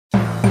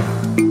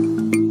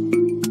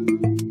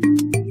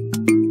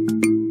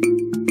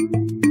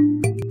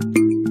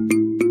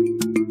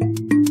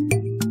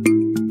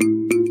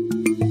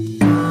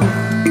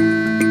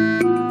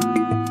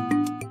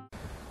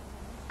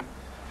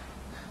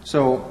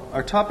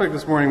our topic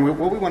this morning,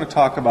 what we want to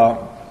talk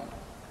about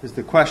is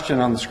the question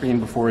on the screen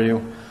before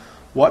you,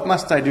 what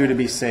must I do to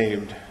be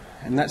saved?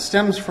 And that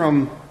stems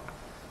from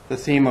the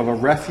theme of a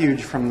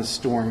refuge from the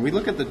storm. We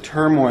look at the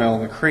turmoil,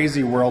 the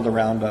crazy world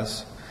around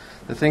us,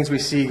 the things we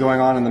see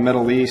going on in the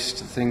Middle East,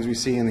 the things we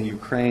see in the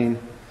Ukraine,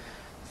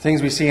 the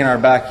things we see in our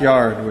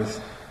backyard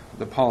with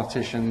the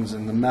politicians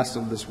and the mess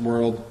of this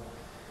world.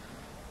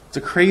 It's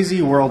a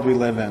crazy world we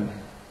live in,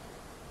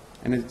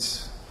 and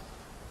it's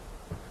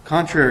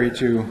contrary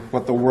to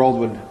what the world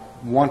would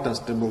want us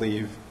to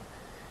believe.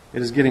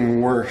 It is getting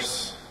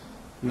worse,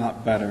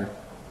 not better.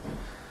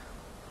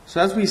 So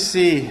as we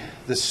see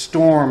the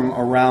storm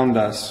around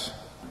us,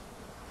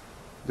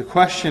 the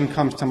question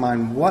comes to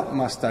mind, what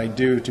must I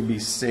do to be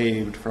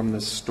saved from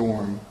this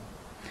storm?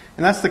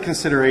 And that's the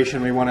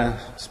consideration we want to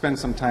spend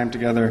some time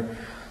together.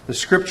 The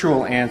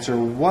scriptural answer,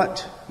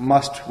 what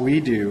must we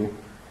do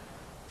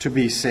to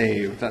be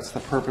saved? That's the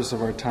purpose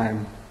of our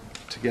time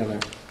together.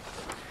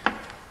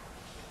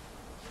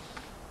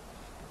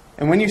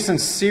 And when you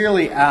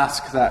sincerely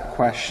ask that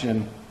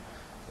question,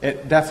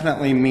 it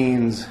definitely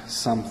means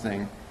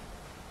something.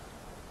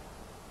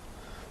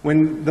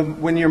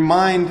 When your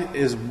mind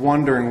is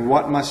wondering,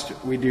 what must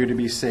we do to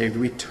be saved?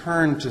 We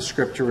turn to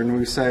Scripture and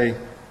we say,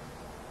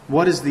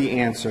 what is the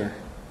answer?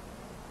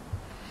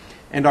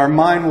 And our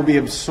mind will be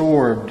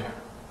absorbed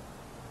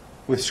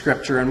with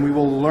Scripture, and we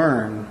will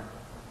learn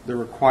the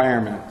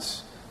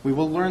requirements. We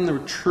will learn the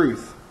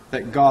truth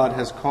that God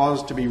has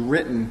caused to be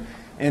written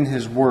in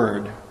His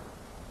Word.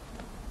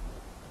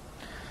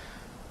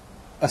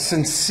 A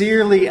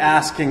sincerely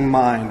asking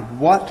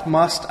mind, what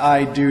must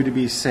I do to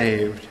be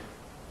saved,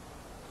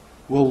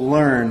 will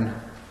learn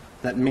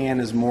that man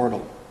is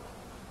mortal,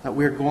 that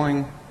we're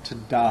going to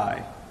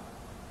die,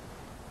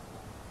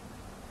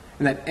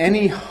 and that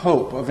any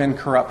hope of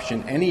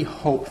incorruption, any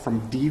hope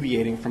from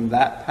deviating from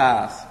that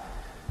path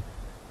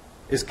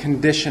is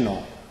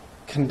conditional.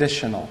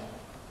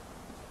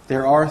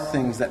 There are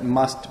things that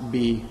must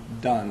be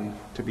done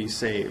to be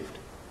saved.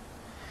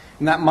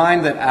 And that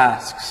mind that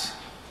asks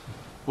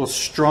will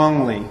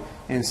strongly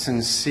and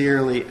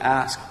sincerely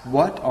ask,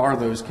 what are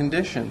those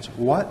conditions?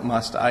 What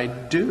must I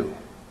do?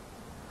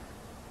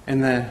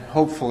 And then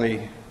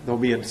hopefully there'll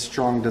be a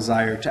strong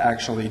desire to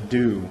actually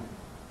do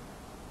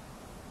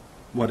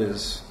what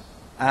is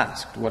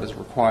asked, what is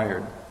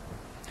required.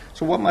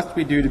 So what must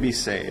we do to be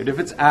saved? If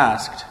it's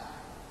asked,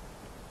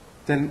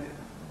 then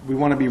we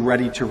want to be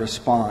ready to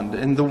respond.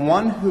 And the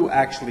one who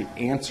actually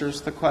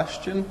answers the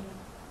question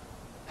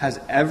has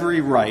every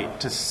right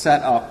to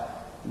set up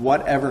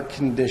whatever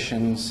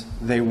conditions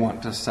they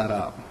want to set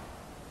up.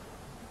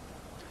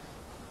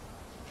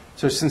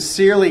 So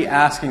sincerely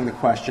asking the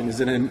question is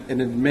an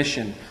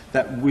admission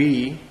that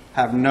we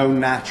have no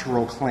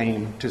natural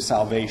claim to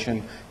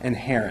salvation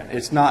inherent.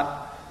 It's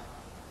not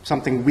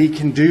something we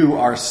can do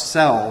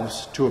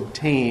ourselves to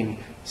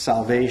obtain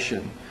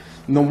salvation.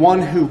 And the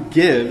one who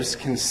gives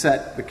can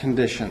set the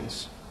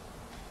conditions.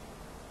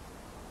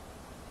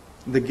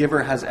 The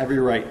giver has every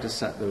right to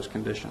set those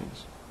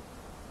conditions.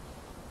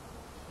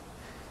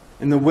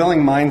 In the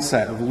willing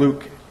mindset of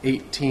Luke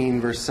 18,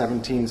 verse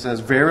 17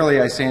 says,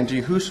 verily I say unto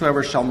you,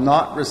 whosoever shall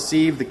not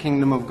receive the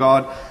kingdom of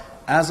God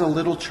as a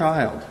little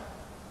child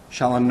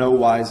shall in no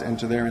wise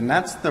enter there. And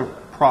that's the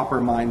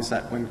proper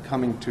mindset when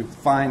coming to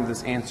find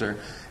this answer.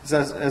 It's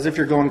as if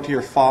you're going to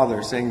your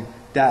father saying,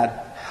 Dad,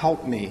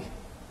 help me.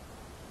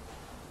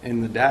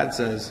 And the dad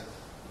says,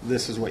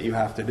 this is what you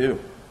have to do.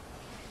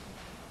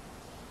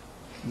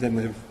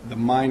 Then the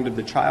mind of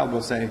the child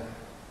will say,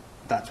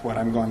 that's what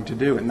I'm going to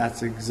do. And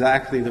that's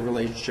exactly the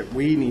relationship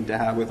we need to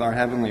have with our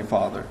Heavenly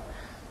Father.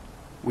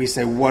 We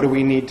say, what do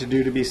we need to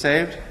do to be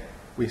saved?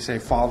 We say,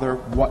 Father,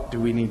 what do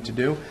we need to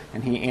do?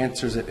 And He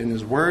answers it in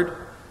His Word.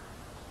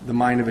 The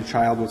mind of a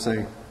child will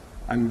say,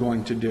 I'm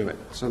going to do it.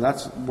 So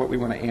that's what we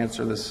want to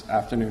answer this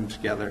afternoon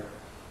together.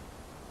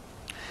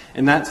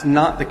 And that's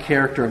not the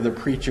character of the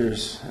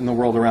preachers in the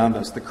world around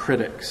us, the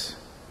critics.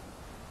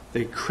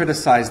 They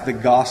criticize the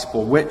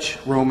gospel, which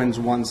Romans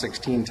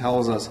 1:16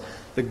 tells us.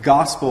 The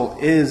gospel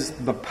is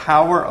the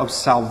power of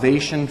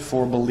salvation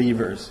for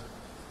believers.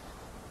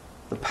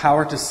 The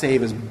power to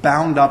save is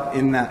bound up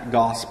in that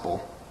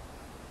gospel.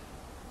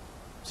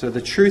 So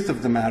the truth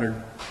of the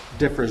matter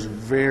differs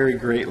very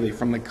greatly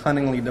from the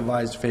cunningly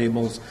devised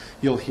fables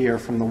you'll hear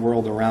from the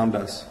world around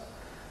us.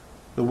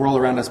 The world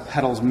around us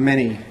peddles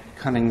many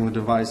cunningly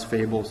devised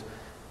fables.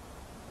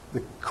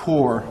 The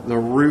core, the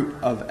root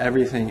of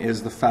everything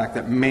is the fact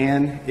that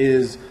man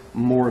is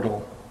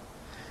mortal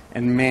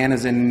and man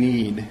is in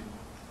need.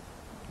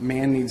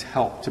 Man needs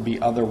help to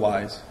be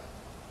otherwise.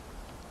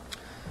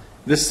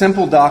 This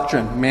simple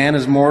doctrine, man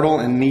is mortal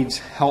and needs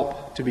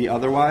help to be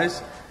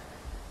otherwise,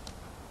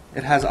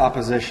 it has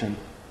opposition.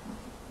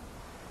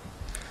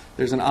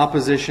 There's an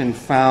opposition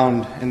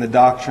found in the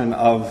doctrine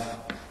of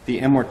the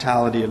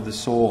immortality of the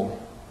soul.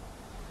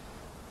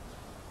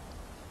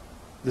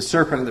 The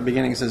serpent at the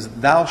beginning says,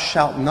 thou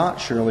shalt not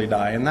surely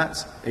die. And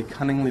that's a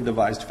cunningly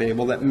devised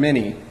fable that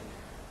many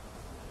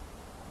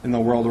in the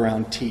world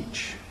around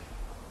teach.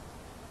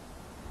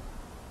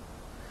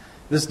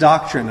 This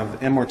doctrine of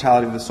the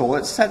immortality of the soul,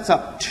 it sets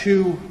up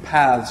two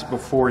paths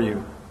before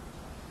you.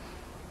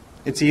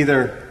 It's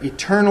either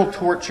eternal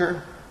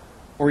torture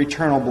or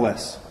eternal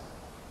bliss.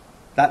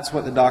 That's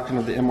what the doctrine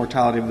of the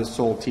immortality of the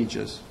soul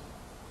teaches.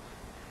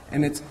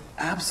 And it's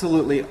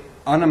absolutely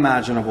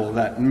unimaginable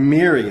that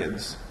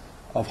myriads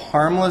of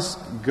harmless,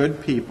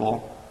 good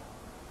people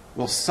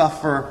will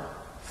suffer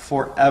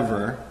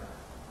forever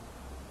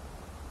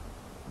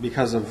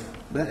because of...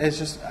 It's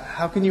just,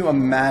 how can you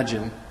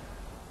imagine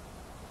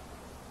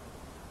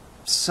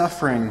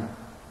suffering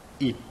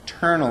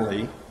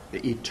eternally,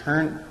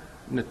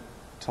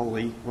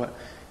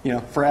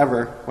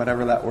 forever,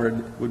 whatever that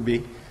word would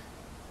be,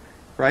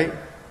 right?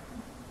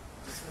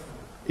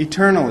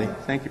 Eternally.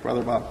 Thank you,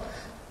 Brother Bob.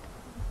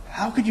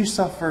 How could you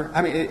suffer?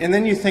 I mean, and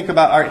then you think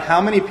about, all right,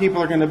 how many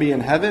people are going to be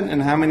in heaven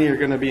and how many are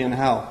going to be in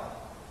hell?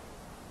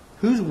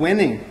 Who's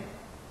winning?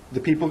 The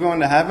people going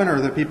to heaven or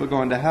the people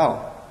going to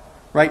hell?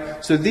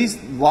 Right? So this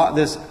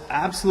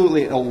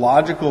absolutely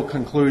illogical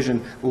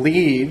conclusion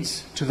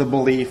leads to the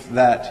belief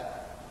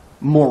that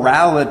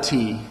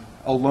morality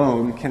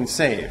alone can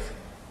save.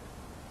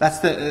 That's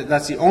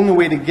the only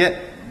way to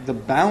get the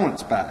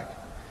balance back.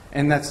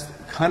 And that's,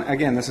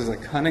 again, this is a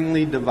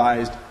cunningly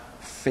devised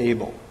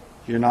fable.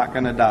 You're not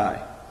going to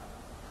die.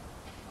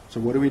 So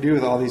what do we do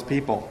with all these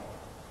people?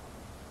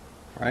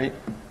 Right?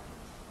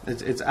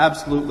 It's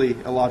absolutely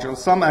illogical.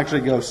 Some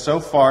actually go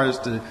so far as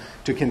to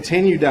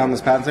continue down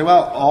this path and say,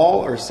 well,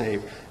 all are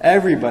saved.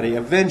 Everybody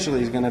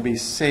eventually is going to be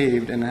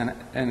saved. And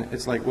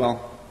it's like, well,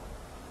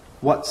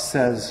 what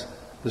says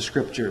the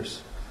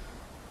Scriptures?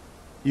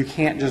 You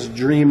can't just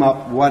dream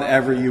up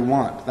whatever you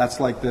want. That's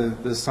like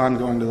the son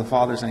going to the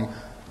father saying,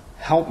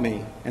 help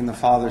me. And the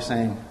father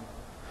saying,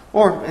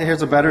 or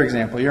here's a better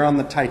example. You're on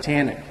the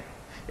Titanic.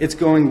 It's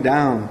going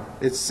down.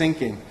 It's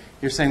sinking.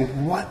 You're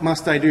saying, what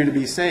must I do to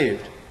be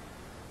saved?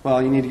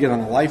 Well, you need to get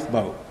on a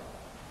lifeboat.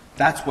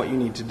 That's what you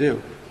need to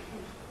do.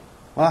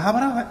 Well, how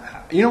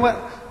about you know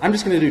what? I'm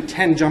just going to do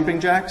 10 jumping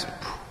jacks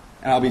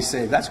and I'll be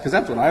saved. That's because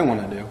that's what I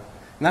want to do. And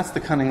that's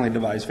the cunningly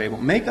devised fable.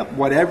 Make up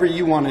whatever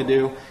you want to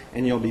do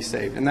and you'll be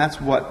saved. And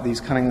that's what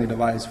these cunningly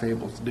devised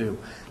fables do.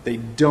 They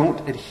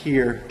don't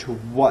adhere to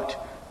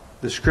what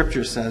the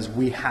Scripture says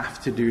we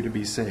have to do to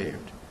be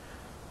saved.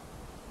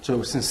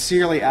 So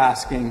sincerely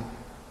asking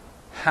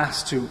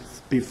has to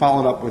be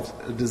followed up with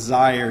a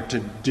desire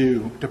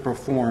to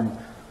perform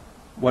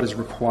what is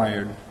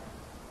required.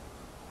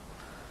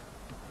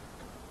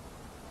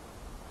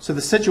 So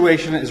the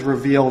situation is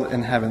revealed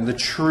in heaven. The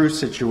true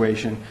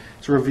situation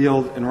is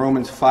revealed in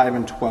Romans 5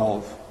 and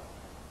 12.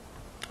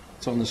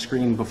 It's on the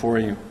screen before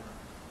you.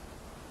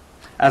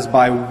 As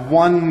by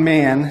one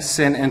man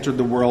sin entered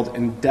the world,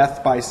 and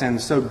death by sin,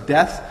 so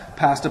death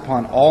passed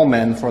upon all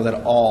men, for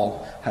that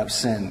all have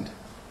sinned.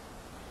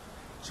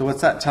 So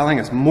what's that telling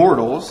us?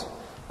 Mortals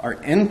are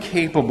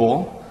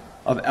incapable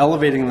of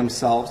elevating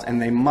themselves,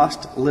 and they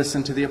must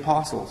listen to the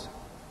apostles.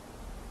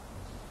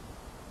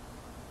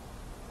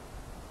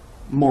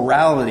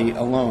 Morality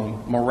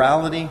alone,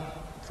 morality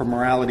for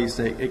morality's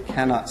sake, it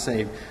cannot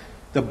save.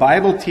 The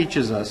Bible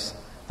teaches us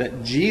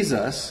that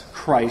Jesus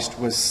Christ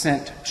was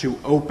sent to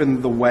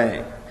open the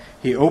way.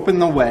 He opened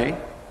the way,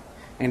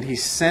 and he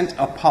sent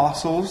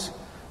apostles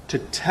to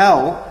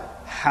tell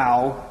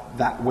how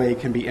that way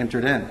can be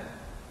entered in.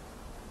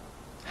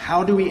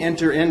 How do we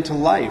enter into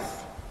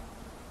life?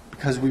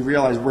 Because we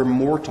realize we're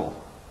mortal.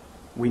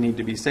 We need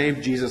to be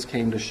saved. Jesus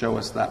came to show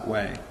us that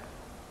way.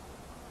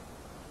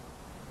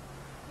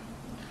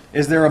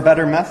 Is there a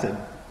better method?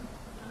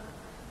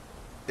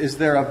 Is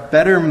there a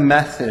better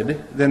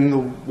method than the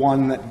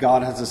one that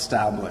God has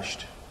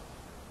established?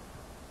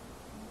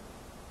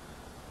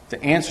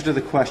 The answer to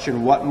the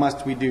question, what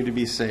must we do to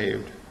be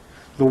saved?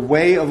 The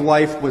way of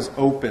life was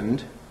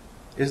opened.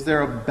 Is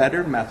there a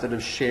better method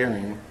of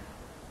sharing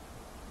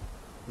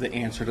the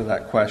answer to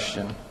that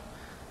question?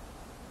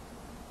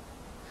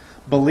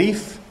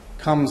 Belief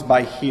comes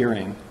by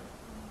hearing.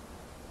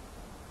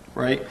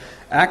 Right?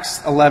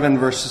 Acts 11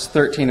 verses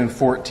 13 and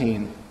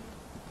 14.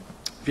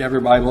 If you have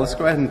your Bible, let's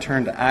go ahead and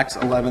turn to Acts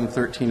 11,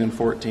 13 and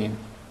 14.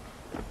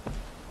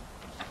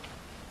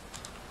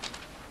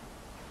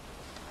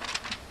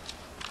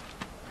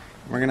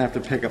 We're going to have to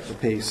pick up the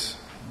pace,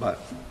 but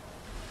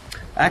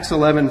Acts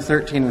 11,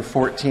 13 and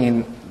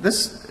 14.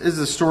 This is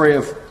the story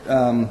of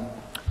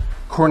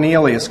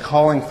Cornelius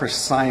calling for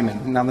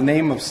Simon. Now the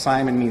name of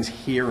Simon means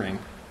hearing,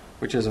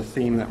 which is a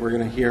theme that we're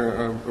going to hear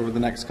over the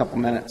next couple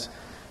minutes.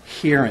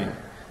 Hearing.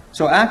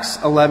 So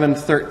Acts 11,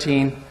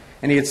 13,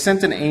 and he had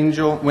sent an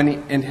angel,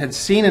 and had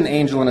seen an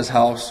angel in his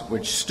house,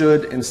 which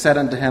stood and said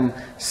unto him,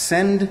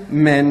 Send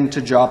men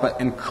to Joppa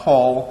and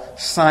call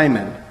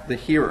Simon, the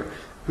hearer,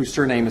 whose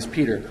surname is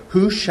Peter,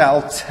 who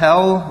shall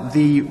tell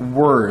thee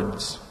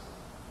words,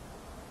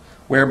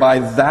 whereby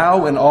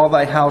thou and all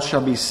thy house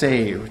shall be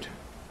saved.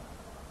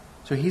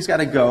 So he's got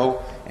to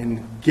go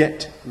and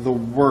get the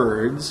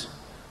words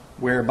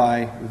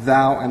whereby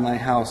thou and thy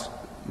house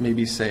may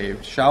be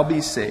saved, shall be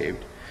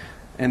saved.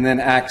 And then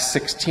Acts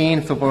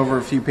 16, flip over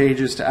a few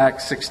pages to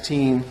Acts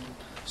 16,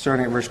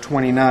 starting at verse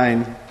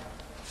 29.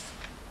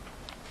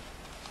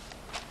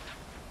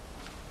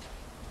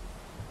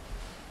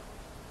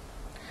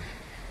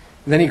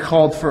 Then he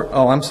called for,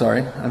 I'm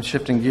sorry, I'm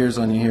shifting gears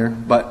on you here,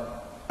 but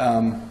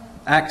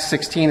Acts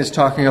 16 is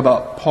talking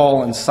about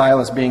Paul and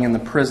Silas being in the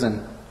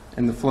prison,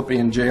 and the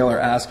Philippian jailer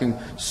asking,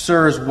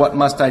 "Sirs, what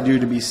must I do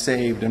to be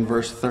saved?" in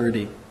verse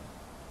 30.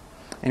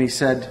 And he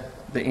said,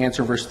 the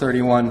answer, verse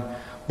 31,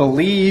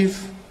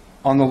 "Believe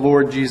on the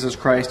Lord Jesus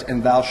Christ,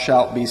 and thou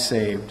shalt be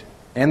saved,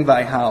 and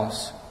thy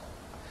house."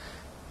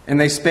 And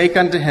they spake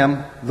unto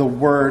him the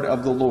word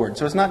of the Lord.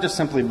 So it's not just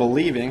simply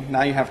believing.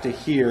 Now you have to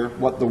hear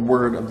what the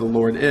word of the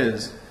Lord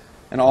is,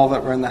 and all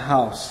that were in the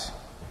house.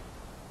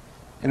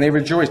 And they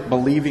rejoiced,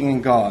 believing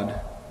in God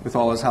with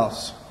all his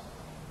house.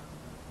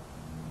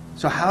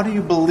 So how do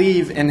you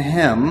believe in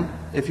him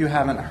if you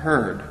haven't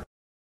heard?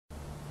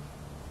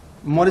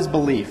 And what is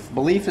belief?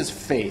 Belief is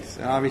faith.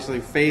 And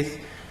obviously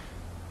faith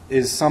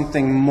is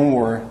something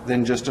more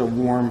than just a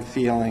warm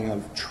feeling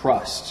of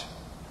trust.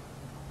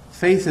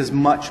 Faith is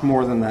much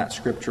more than that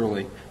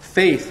scripturally.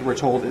 Faith, we're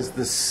told, is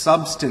the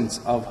substance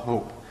of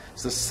hope.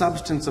 It's the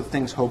substance of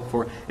things hoped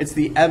for. It's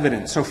the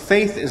evidence. So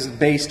faith is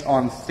based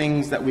on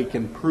things that we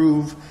can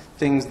prove,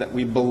 things that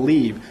we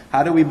believe.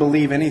 How do we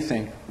believe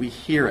anything? We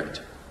hear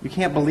it. You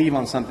can't believe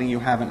on something you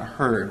haven't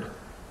heard.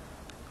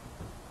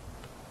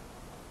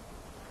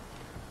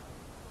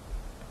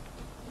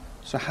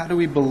 So how do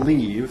we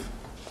believe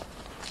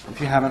if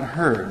you haven't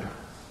heard?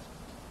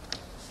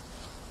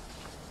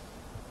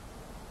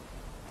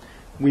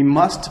 We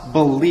must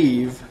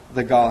believe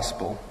the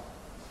gospel.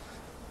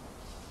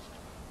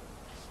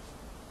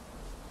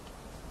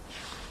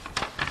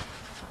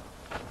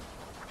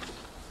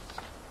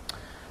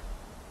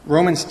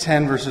 Romans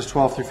 10, verses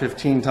 12 through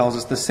 15 tells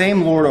us, "The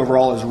same Lord over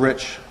all is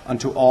rich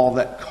unto all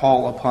that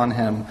call upon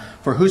him.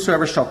 For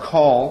whosoever shall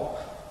call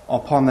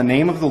upon the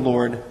name of the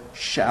Lord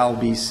shall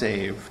be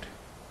saved.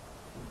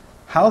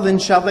 How then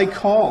shall they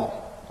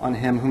call on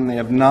him whom they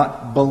have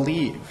not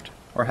believed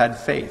or had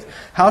faith?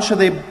 How shall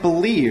they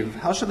believe?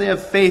 How shall they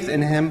have faith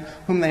in him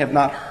whom they have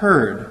not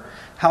heard?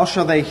 How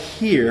shall they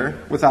hear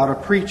without a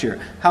preacher?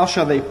 How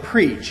shall they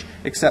preach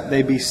except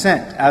they be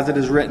sent? As it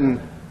is written,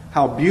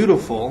 how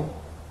beautiful..."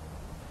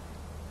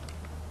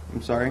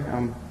 I'm sorry,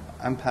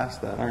 I'm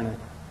past that, aren't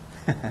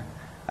I?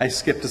 I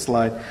skipped a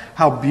slide.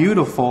 "How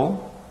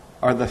beautiful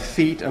are the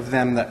feet of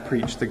them that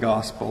preach the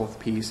gospel of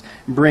peace,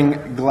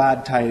 bring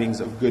glad tidings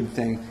of good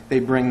things." They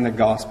bring the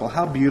gospel.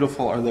 How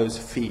beautiful are those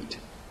feet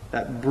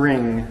that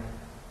bring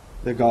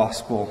the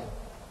gospel.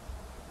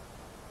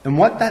 And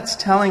what that's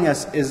telling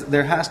us is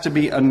there has to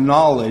be a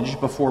knowledge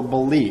before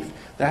belief.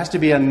 There has to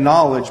be a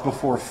knowledge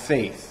before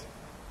faith.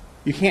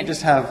 You can't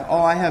just have,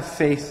 I have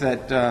faith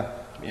that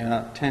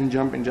 10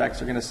 jumping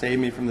jacks are going to save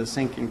me from the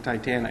sinking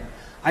Titanic.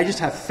 I just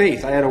have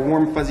faith. I had a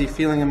warm, fuzzy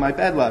feeling in my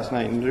bed last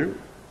night, and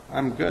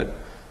I'm good.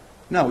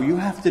 No, you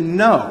have to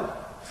know,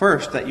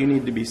 first, that you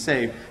need to be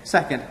saved.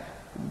 Second,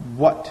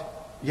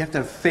 you have to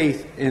have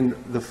faith in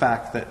the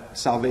fact that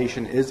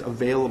salvation is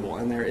available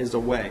and there is a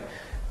way.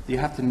 You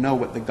have to know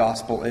what the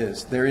gospel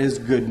is. There is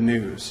good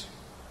news.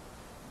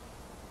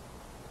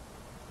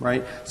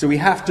 Right? So we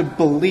have to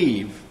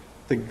believe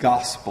the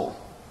gospel.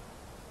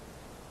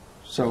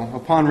 So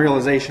upon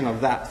realization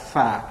of that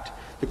fact,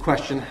 the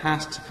question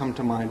has to come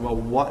to mind, well,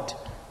 what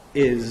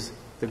is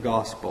the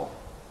gospel?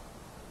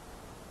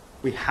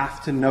 We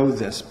have to know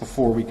this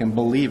before we can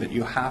believe it.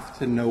 You have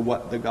to know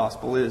what the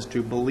gospel is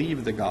to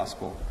believe the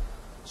gospel.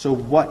 So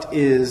what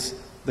is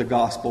the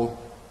gospel?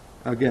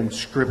 Again,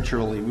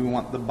 scripturally, we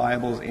want the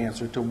Bible's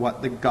answer to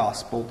what the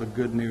gospel, the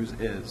good news,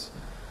 is.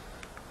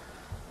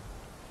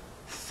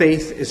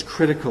 Faith is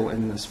critical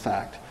in this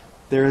fact.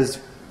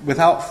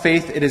 Without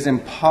faith, it is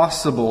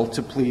impossible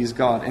to please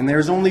God. And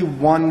there's only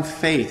one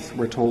faith,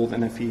 we're told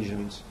in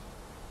Ephesians.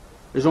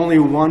 There's only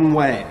one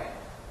way.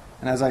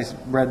 And as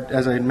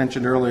I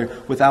mentioned earlier,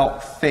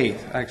 without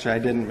faith, actually I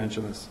didn't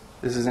mention this.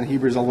 This is in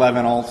Hebrews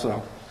 11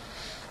 also.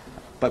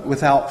 But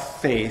without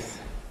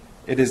faith,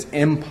 it is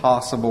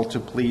impossible to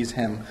please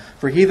him.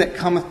 For he that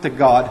cometh to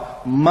God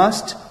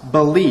must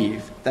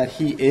believe that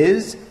he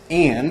is,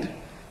 and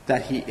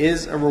that he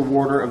is a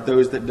rewarder of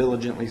those that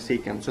diligently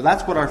seek him. So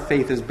that's what our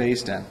faith is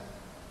based in.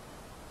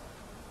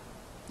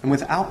 And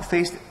without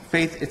faith,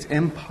 it's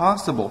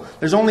impossible.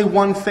 There's only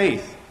one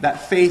faith.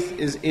 That faith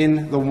is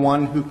in the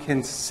one who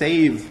can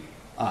save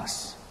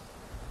us.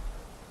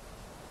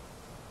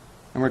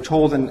 And we're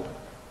told in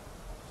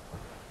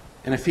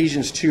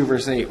Ephesians 2,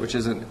 verse 8, which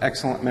is an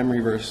excellent memory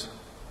verse.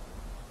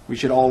 We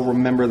should all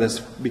remember this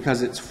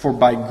because it's, "For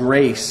by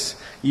grace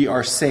ye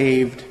are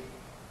saved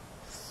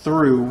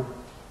through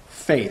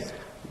faith."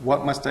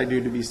 What must I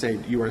do to be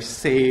saved? You are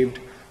saved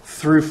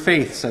through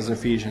faith, says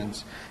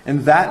Ephesians.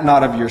 "And that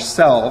not of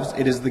yourselves,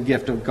 it is the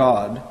gift of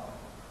God,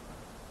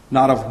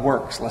 not of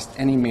works, lest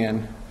any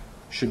man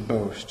should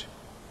boast."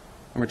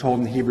 And we're told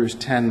in Hebrews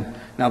 10,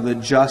 "Now the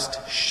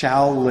just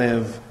shall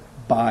live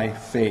by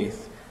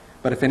faith.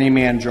 But if any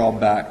man draw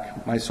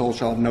back, my soul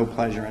shall have no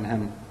pleasure in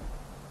him."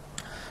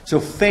 So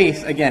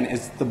faith, again,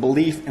 is the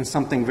belief in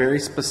something very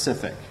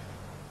specific.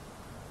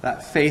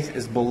 That faith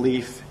is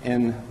belief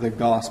in the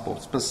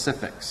gospel,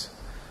 specifics.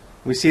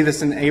 We see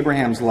this in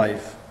Abraham's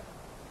life.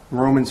 In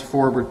Romans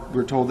 4,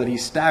 we're told that he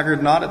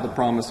staggered not at the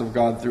promise of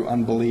God through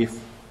unbelief,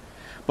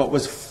 but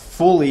was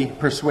fully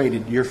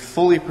persuaded. You're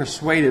fully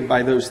persuaded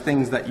by those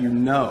things that you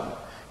know.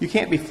 You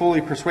can't be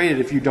fully persuaded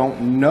if you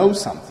don't know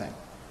something.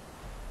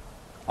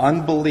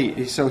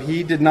 Unbelief. So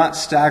he did not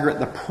stagger at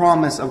the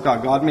promise of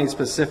God. God made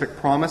specific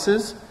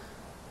promises,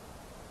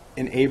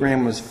 and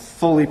Abraham was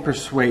fully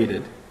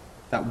persuaded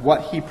that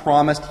what he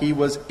promised he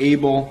was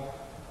able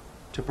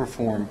to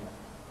perform.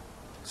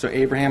 So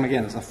Abraham,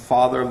 again, is the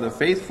father of the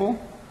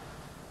faithful.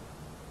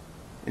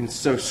 And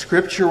so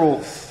scriptural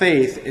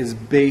faith is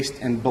based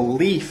in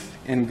belief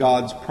in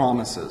God's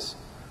promises.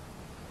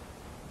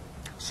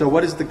 So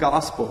what is the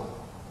gospel?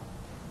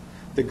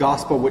 The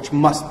gospel which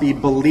must be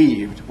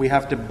believed. We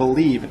have to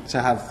believe it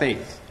to have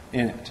faith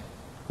in it.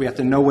 We have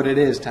to know what it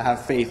is to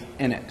have faith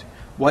in it.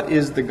 What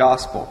is the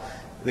gospel?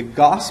 The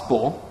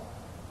gospel,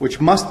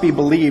 which must be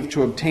believed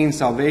to obtain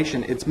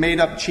salvation, it's made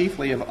up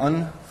chiefly of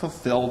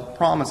unfulfilled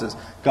promises.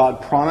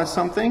 God promised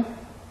something,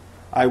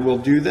 I will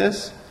do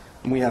this,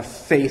 and we have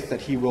faith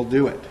that he will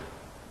do it.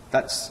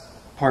 That's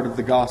part of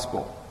the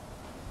gospel.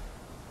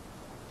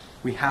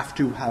 We have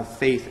to have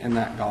faith in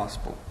that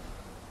gospel.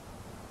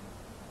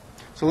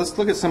 So let's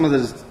look at some of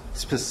the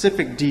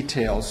specific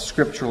details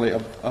scripturally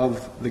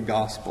of the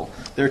gospel.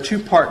 There are two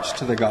parts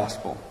to the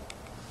gospel.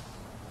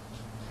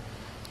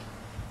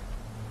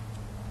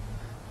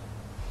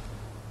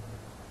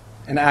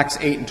 And Acts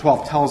 8 and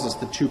 12 tells us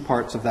the two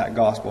parts of that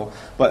gospel.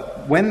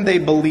 But when they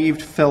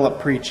believed Philip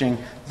preaching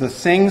the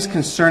things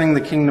concerning the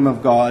kingdom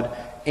of God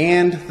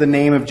and the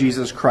name of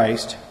Jesus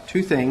Christ,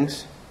 two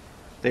things,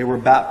 they were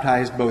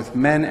baptized, both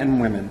men and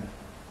women.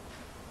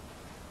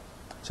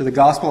 So the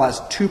gospel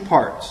has two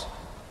parts.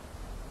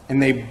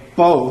 And they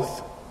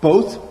both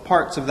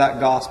parts of that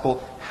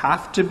gospel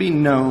have to be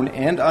known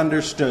and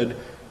understood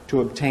to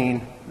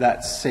obtain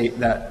that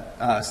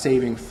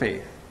saving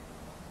faith.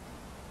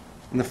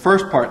 In the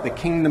first part, the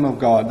kingdom of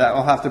God, that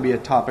will have to be a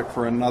topic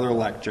for another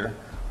lecture,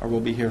 or we'll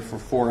be here for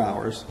 4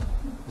 hours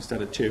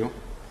instead of 2.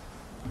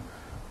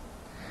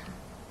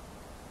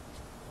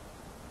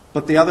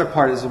 But the other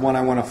part is the one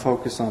I want to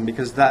focus on,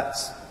 because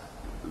that's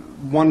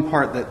one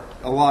part that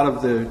a lot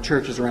of the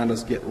churches around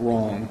us get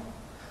wrong.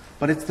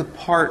 But it's the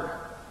part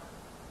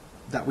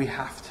that we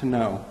have to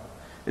know.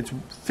 It's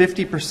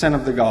 50%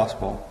 of the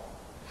gospel.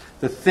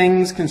 The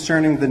things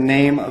concerning the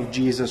name of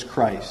Jesus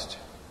Christ.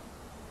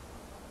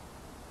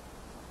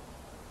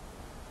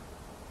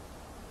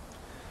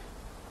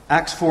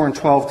 Acts 4 and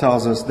 12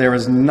 tells us, there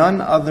is none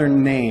other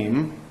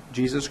name,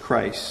 Jesus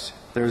Christ,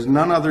 there is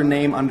none other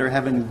name under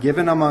heaven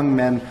given among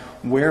men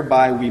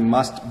whereby we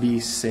must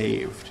be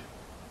saved.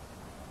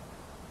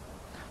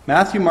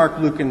 Matthew, Mark,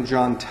 Luke, and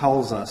John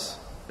tells us,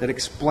 it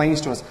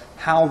explains to us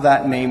how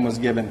that name was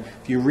given.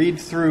 If you read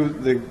through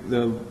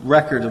the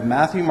record of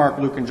Matthew, Mark,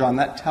 Luke, and John,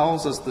 that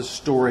tells us the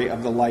story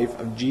of the life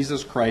of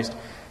Jesus Christ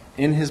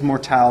in his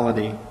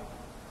mortality.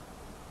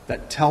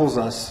 That tells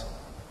us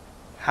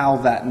how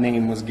that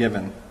name was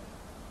given.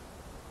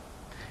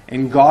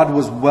 And God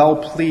was well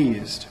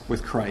pleased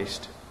with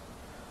Christ.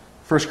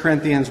 1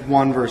 Corinthians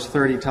 1 verse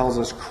 30 tells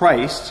us,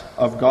 Christ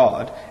of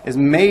God is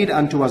made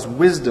unto us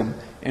wisdom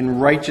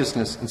and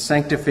righteousness and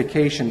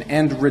sanctification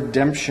and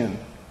redemption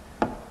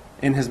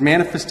in his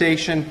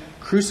manifestation,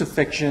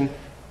 crucifixion,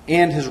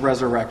 and his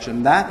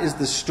resurrection. That is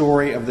the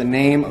story of the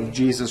name of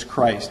Jesus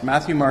Christ.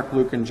 Matthew, Mark,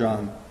 Luke, and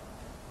John.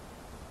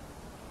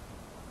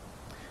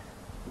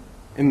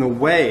 In the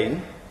way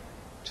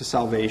to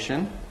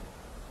salvation,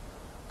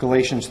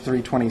 Galatians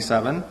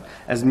 3:27,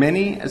 as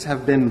many as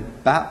have been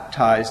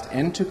baptized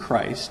into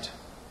Christ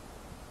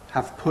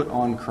have put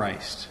on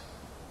Christ.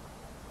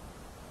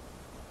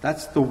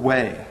 That's the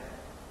way.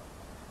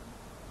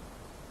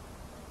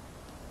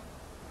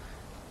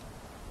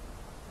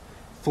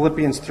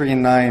 Philippians 3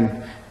 and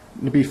 9,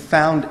 to be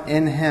found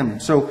in him.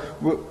 So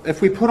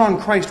if we put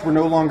on Christ, we're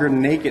no longer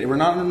naked. We're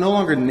no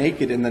longer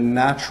naked in the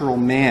natural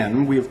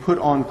man. We have put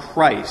on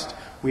Christ.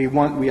 We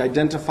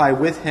identify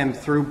with him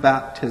through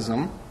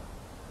baptism,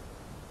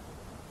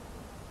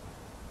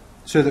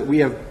 so that we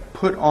have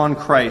put on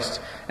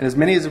Christ. And as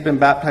many as have been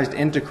baptized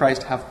into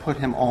Christ have put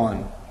him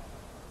on.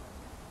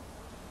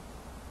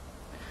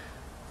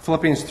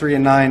 Philippians 3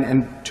 and 9,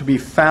 and to be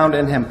found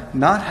in him,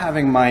 not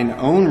having mine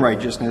own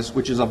righteousness,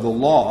 which is of the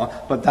law,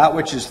 but that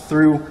which is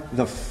through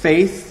the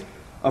faith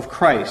of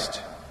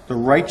Christ, the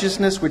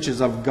righteousness which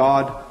is of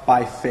God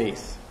by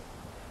faith.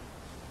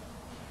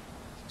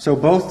 So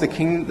both the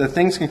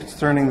things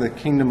concerning the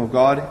kingdom of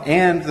God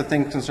and the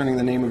things concerning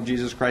the name of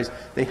Jesus Christ,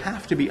 they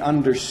have to be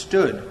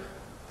understood.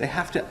 They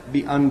have to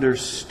be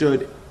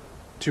understood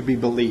to be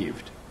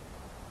believed.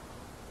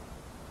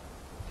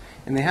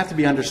 And they have to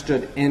be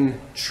understood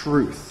in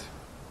truth.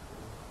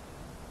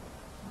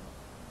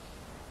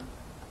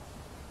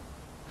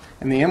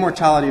 And the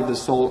immortality of the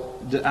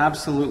soul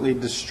absolutely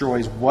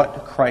destroys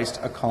what Christ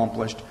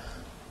accomplished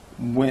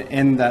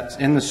in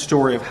the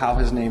story of how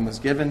his name was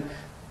given.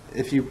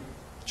 If you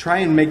try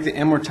and make the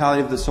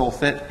immortality of the soul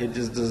fit, it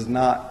just does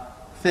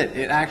not fit.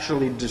 It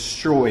actually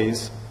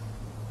destroys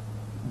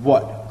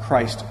what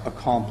Christ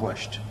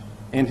accomplished.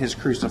 in his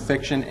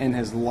crucifixion, in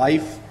his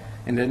life,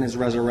 and in his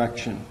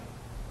resurrection.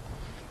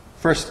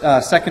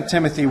 2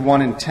 Timothy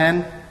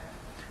 1:10,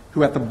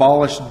 who hath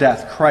abolished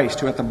death, Christ,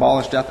 who hath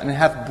abolished death, and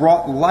hath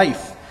brought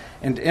life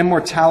and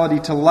immortality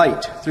to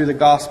light through the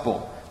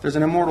gospel. There's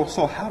an immortal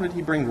soul. How did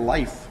he bring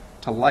life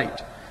to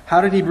light?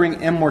 How did he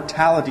bring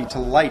immortality to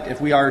light if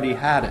we already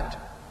had it?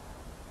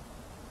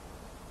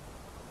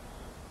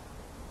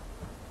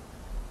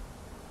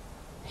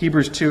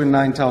 Hebrews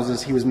 2:9 tells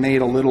us he was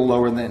made a little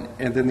lower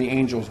than the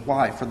angels.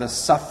 Why? For the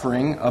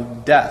suffering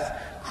of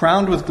death,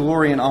 crowned with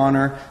glory and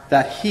honor,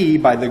 that he,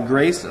 by the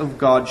grace of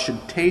God,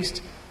 should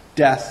taste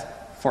death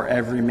for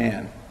every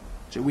man.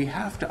 So we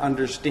have to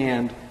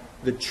understand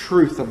the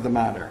truth of the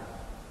matter.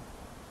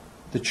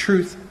 The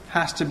truth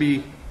has to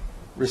be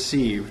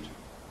received.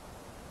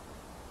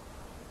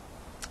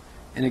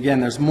 And again,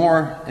 there's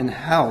more in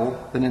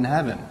hell than in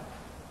heaven.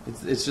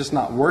 It's just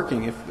not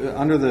working. If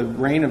under the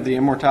reign of the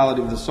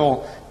immortality of the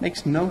soul, it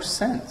makes no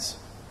sense.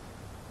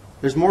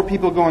 There's more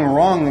people going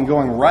wrong than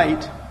going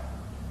right.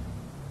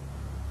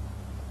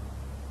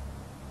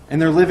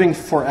 And they're living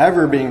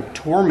forever being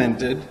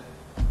tormented.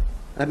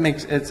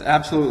 It's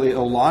absolutely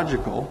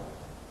illogical.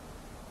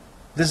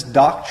 This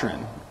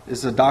doctrine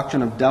is a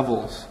doctrine of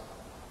devils.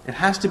 It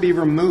has to be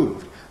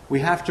removed. We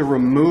have to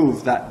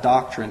remove that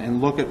doctrine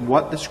and look at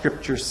what the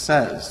Scripture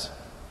says.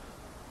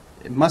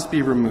 It must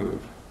be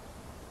removed.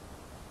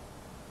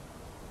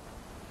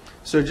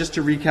 So just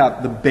to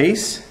recap, the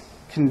base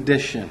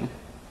condition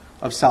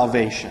of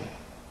salvation,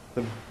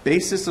 the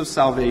basis of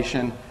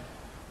salvation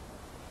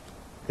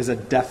is a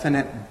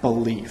definite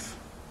belief.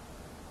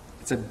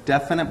 It's a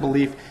definite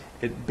belief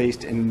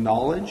based in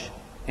knowledge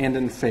and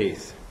in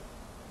faith.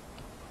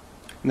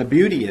 And the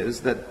beauty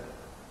is that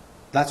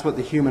that's what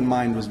the human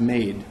mind was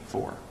made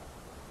for.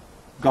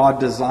 God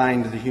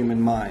designed the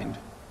human mind.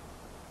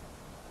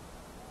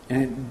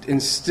 And it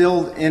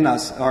instilled in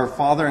us, our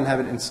Father in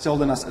heaven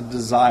instilled in us a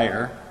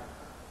desire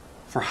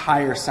for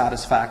higher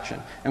satisfaction.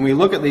 And we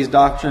look at these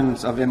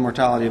doctrines of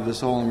immortality of the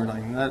soul and we're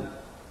like, that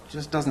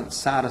just doesn't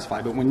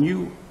satisfy. But when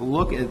you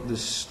look at the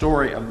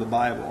story of the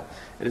Bible,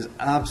 it is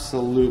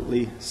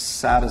absolutely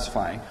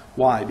satisfying.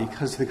 Why?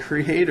 Because the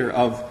Creator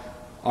of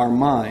our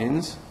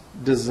minds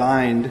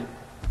designed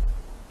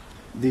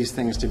these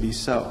things to be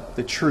so.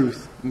 The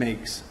truth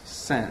makes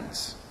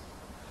sense.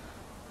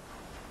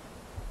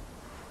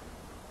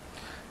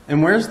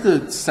 And where's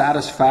the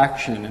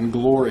satisfaction and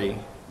glory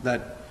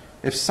that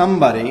if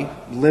somebody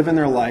living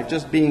their life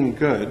just being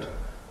good,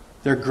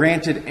 they're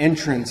granted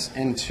entrance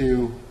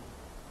into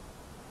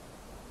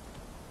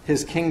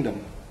His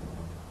kingdom,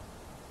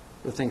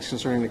 the things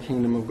concerning the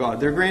kingdom of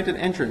God. They're granted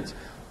entrance.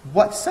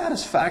 What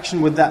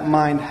satisfaction would that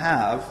mind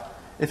have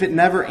if it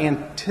never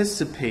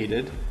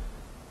anticipated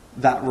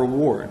that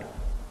reward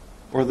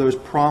or those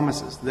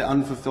promises? The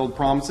unfulfilled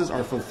promises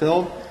are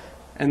fulfilled,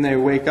 and they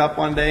wake up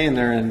one day and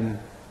they're in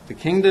the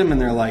kingdom and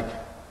they're like,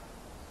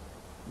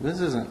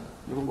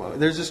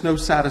 there's just no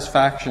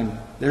satisfaction.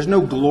 There's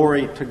no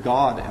glory to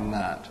God in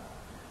that.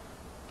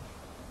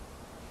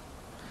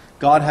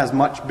 God has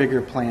much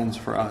bigger plans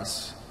for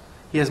us.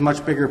 He has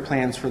much bigger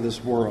plans for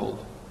this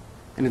world.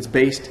 And it's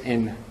based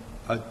in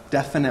a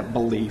definite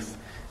belief,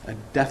 a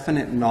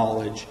definite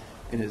knowledge,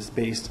 and it's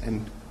based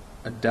in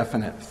a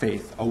definite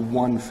faith, a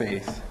one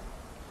faith.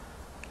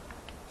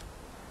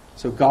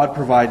 So God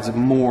provides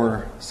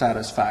more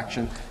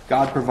satisfaction.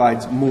 God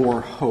provides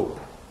more hope.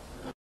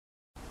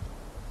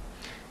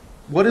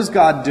 What is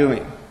God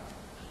doing?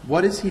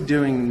 What is He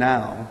doing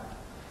now?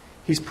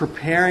 He's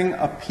preparing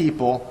a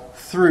people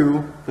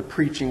through the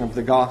preaching of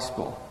the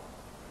gospel.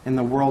 And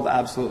the world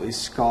absolutely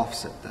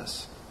scoffs at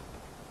this.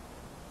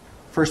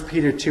 1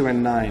 Peter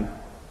 2:9.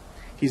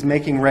 He's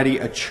making ready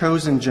a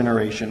chosen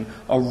generation,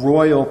 a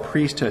royal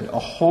priesthood, a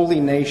holy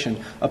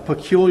nation, a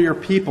peculiar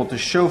people to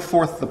show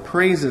forth the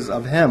praises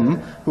of Him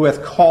who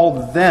hath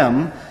called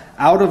them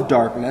out of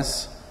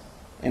darkness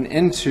and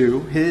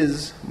into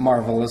His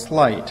marvelous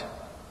light.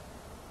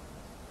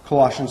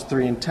 Colossians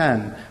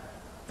 3:10.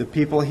 The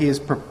people He is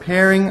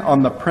preparing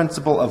on the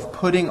principle of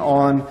putting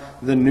on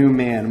the new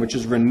man, which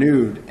is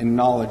renewed in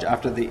knowledge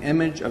after the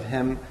image of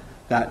Him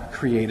that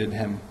created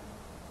him.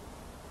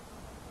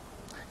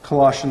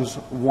 Colossians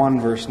 1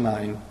 verse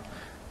 9.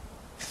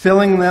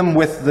 Filling them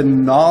with the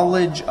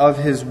knowledge of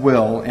His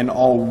will in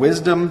all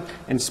wisdom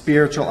and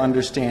spiritual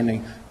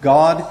understanding.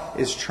 God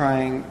is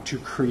trying to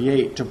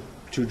create,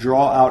 to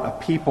draw out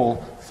a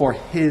people for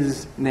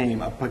His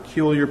name, a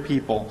peculiar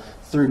people,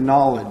 through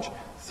knowledge,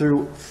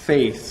 through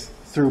faith,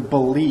 through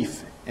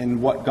belief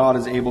in what God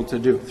is able to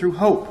do, through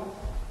hope.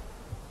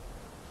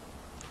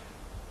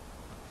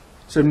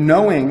 So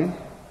knowing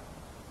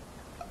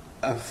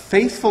a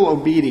faithful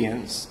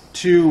obedience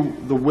to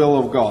the will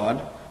of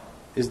God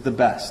is the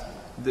best.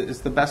 It's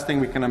the best thing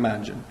we can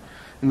imagine.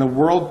 In the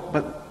world,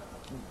 but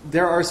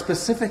there are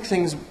specific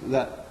things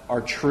that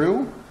are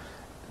true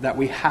that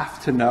we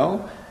have to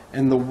know,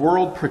 and the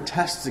world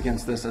protests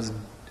against this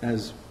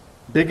as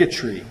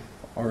bigotry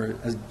or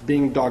as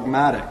being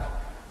dogmatic.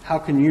 How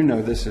can you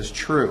know this is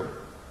true?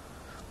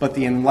 But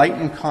the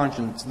enlightened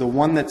conscience, the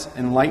one that's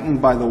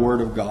enlightened by the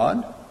Word of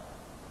God,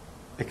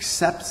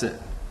 accepts it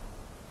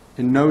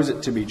and knows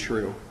it to be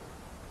true.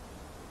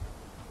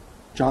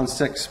 John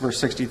 6, verse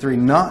 63,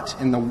 not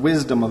in the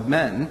wisdom of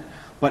men,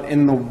 but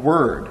in the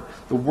Word.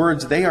 The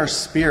words, they are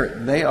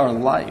spirit, they are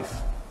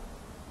life.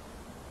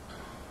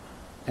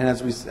 And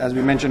as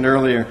we mentioned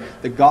earlier,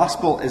 the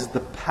gospel is the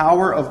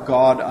power of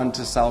God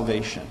unto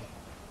salvation.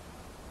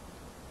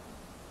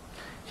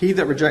 He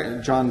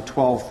that John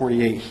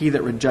 12:48, he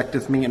that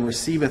rejecteth me and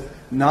receiveth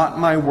not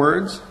my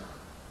words,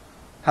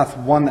 hath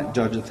one that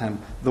judgeth him.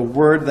 The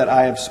word that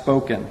I have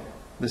spoken,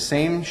 the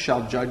same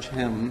shall judge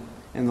him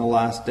in the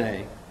last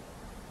day.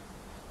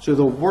 So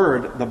the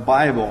Word, the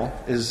Bible,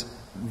 is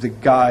the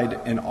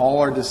guide in all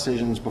our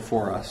decisions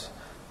before us.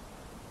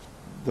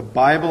 The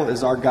Bible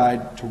is our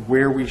guide to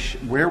where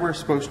we're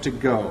supposed to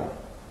go.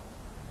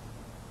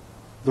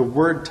 The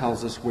Word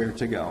tells us where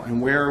to go.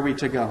 And where are we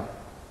to go?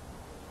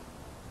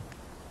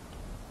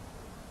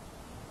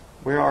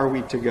 Where are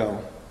we to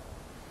go?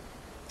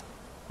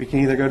 We can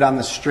either go down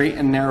the straight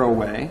and narrow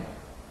way,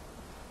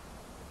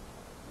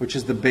 which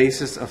is the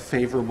basis of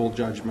favorable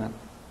judgment.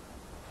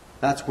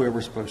 That's where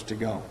we're supposed to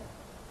go.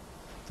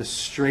 The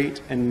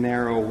straight and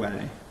narrow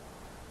way.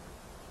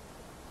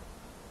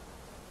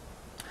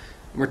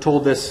 We're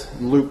told this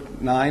in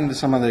Luke 9,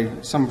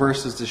 some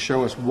verses to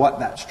show us what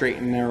that straight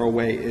and narrow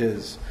way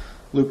is.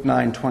 Luke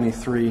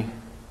 9:23.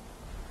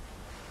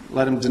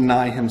 Let him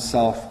deny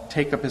himself,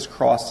 take up his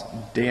cross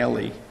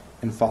daily,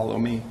 and follow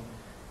me.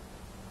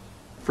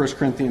 1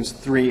 Corinthians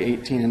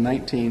 3:18 and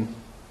 19.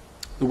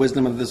 The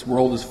wisdom of this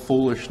world is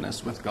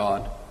foolishness with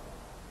God.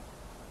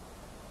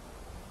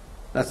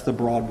 That's the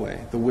broad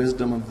way, the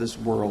wisdom of this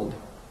world.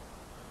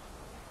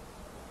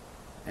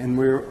 And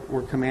we're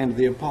commanded,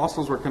 the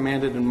apostles were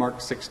commanded in Mark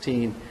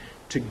 16,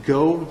 to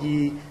go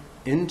ye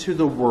into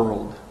the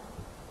world.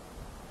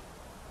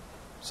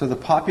 So the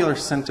popular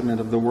sentiment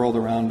of the world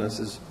around us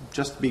is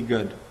just be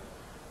good.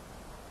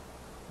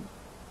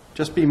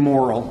 Just be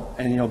moral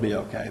and you'll be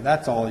okay.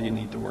 That's all you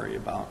need to worry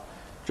about.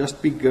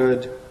 Just be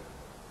good.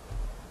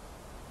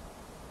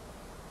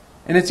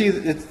 And it's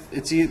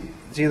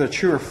either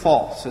true or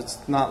false. It's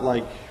not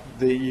like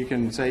you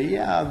can say,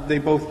 yeah, they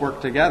both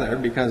work together,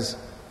 because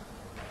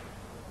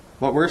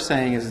what we're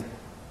saying is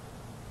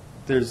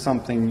there's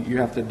something you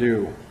have to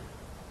do.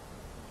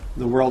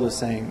 The world is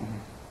saying,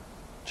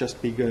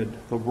 just be good,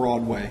 the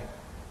broad way.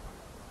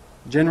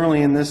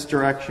 Generally in this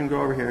direction,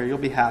 go over here, you'll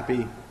be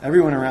happy.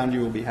 Everyone around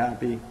you will be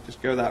happy.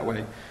 Just go that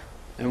way.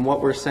 And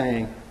what we're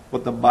saying,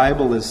 what the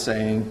Bible is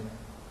saying,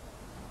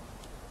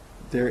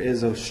 there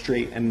is a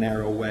straight and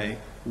narrow way.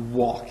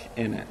 Walk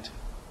in it.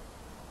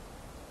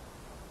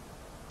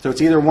 So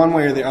it's either one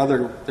way or the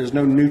other. There's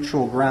no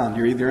neutral ground.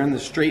 You're either in the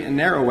straight and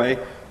narrow way,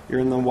 you're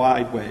in the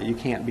wide way. You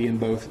can't be in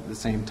both at the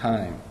same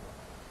time.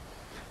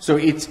 So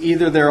it's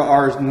either there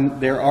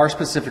are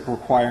specific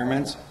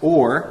requirements,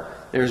 or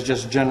there's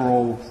just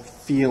general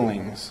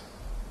feelings.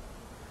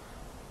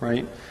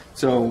 Right?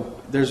 So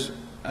there's,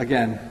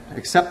 again,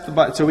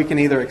 so we can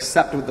either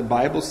accept what the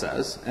Bible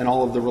says and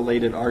all of the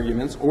related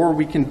arguments, or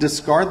we can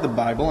discard the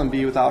Bible and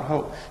be without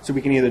hope. So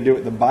we can either do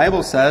what the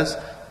Bible says,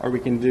 or we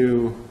can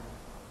do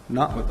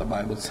not what the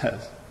Bible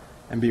says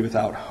and be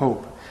without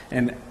hope.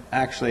 And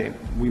actually,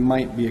 we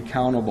might be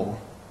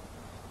accountable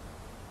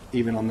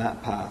even on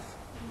that path.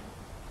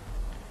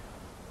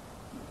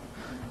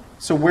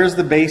 So where's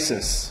the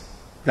basis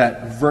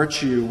that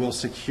virtue will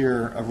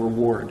secure a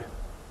reward?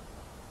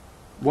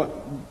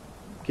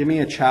 Give me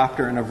a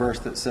chapter and a verse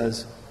that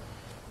says,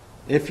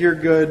 if you're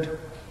good,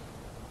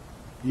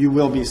 you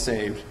will be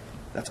saved.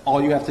 That's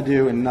all you have to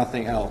do and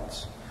nothing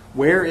else.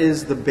 Where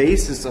is the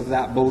basis of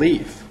that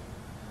belief?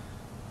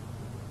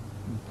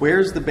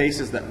 Where's the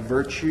basis that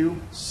virtue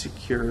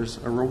secures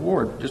a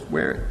reward? Just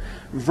where?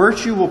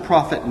 Virtue will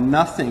profit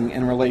nothing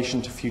in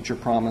relation to future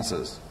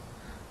promises.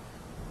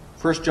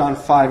 1 John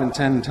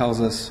 5:10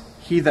 tells us,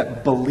 he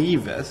that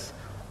believeth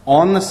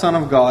on the Son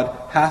of God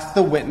hath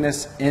the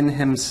witness in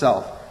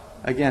himself.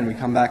 Again, we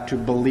come back to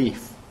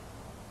belief.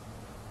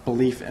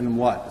 Belief in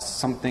what?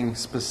 Something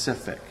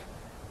specific.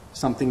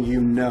 Something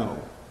you know.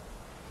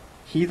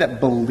 He that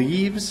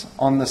believes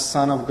on the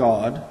Son of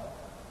God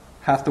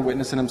hath the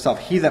witness in himself.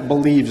 He that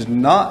believes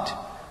not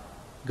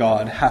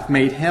God hath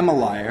made him a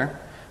liar,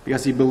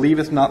 because he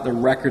believeth not the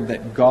record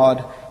that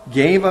God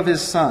gave of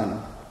his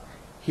Son.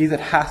 He that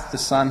hath the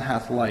Son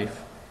hath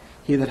life.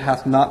 He that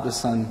hath not the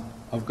Son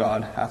of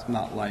God hath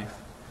not life.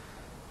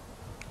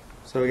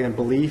 So again,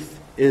 belief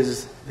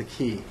is the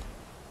key.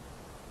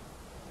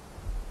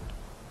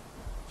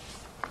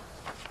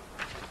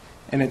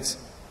 And it's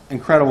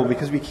incredible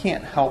because we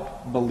can't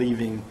help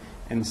believing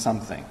in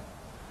something.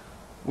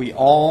 We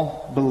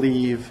all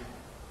believe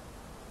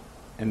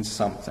in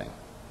something.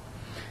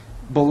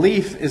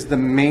 Belief is the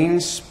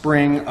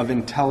mainspring of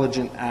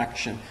intelligent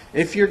action.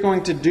 If you're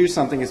going to do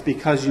something, it's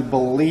because you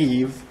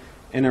believe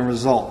in a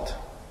result.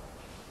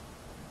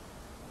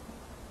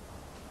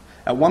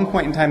 At one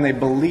point in time, they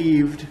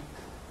believed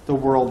the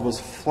world was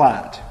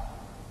flat.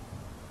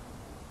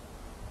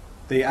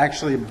 They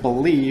actually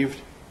believed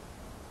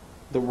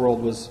the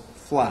world was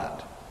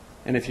flat.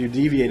 And if you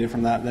deviated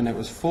from that, then it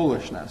was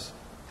foolishness.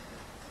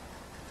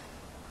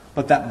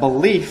 But that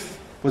belief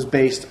was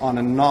based on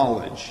a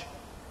knowledge,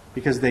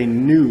 because they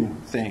knew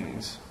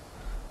things.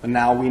 But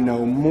now we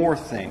know more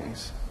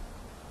things.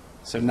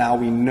 So now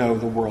we know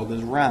the world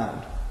is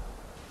round.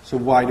 So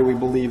why do we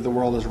believe the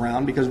world is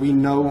round? Because we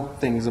know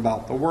things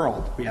about the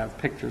world. We have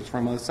pictures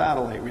from a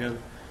satellite. We have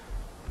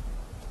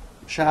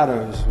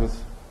shadows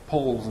with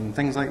poles and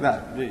things like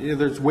that.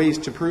 There's ways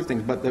to prove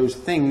things, but those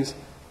things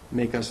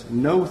make us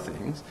know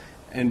things.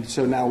 And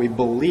so now we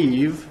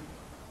believe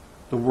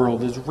the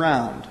world is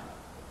round.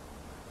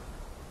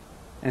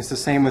 And it's the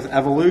same with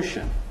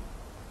evolution.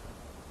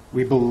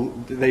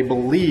 They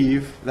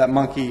believe that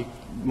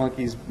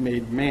monkeys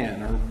made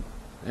man,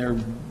 or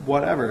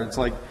whatever. It's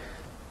like,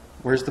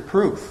 where's the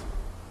proof?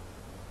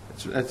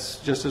 It's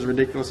just as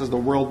ridiculous as the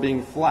world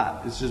being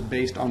flat. It's just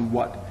based on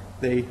what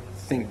they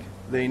think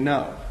they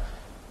know.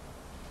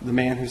 The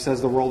man who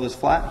says the world is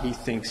flat, he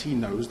thinks he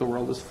knows the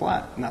world is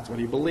flat, and that's what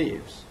he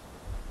believes.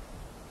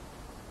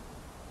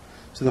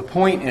 So the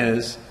point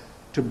is,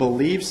 to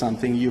believe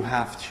something, you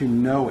have to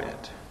know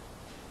it.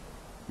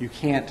 You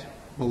can't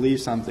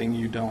believe something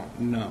you don't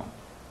know.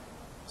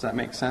 Does that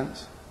make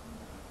sense?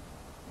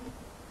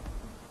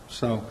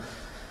 So,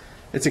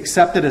 it's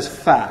accepted as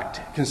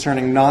fact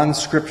concerning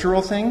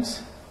non-scriptural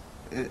things.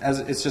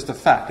 It's just a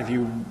fact. If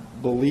you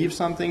believe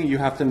something, you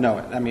have to know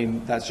it. I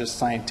mean, that's just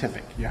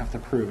scientific. You have to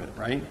prove it,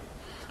 right?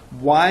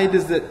 Why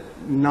does it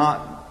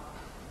not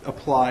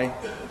apply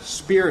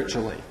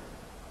spiritually?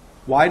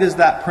 Why does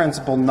that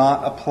principle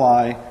not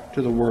apply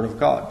to the Word of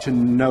God, to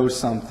know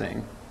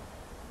something?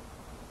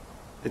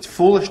 It's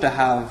foolish to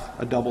have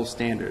a double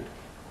standard,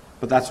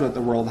 but that's what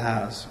the world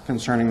has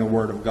concerning the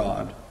Word of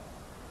God.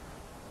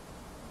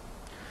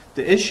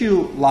 The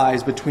issue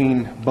lies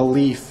between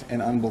belief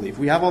and unbelief.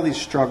 We have all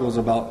these struggles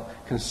about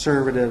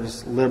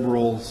conservatives,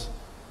 liberals,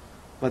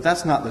 but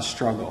that's not the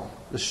struggle.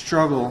 The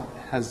struggle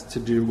has to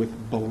do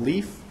with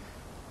belief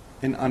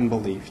and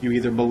unbelief. You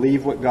either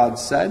believe what God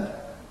said,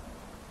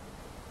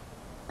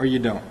 or you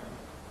don't.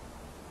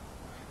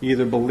 You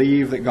either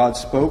believe that God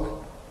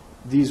spoke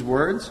these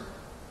words,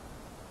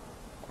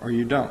 or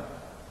you don't.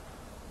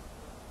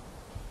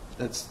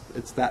 It's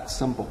that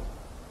simple.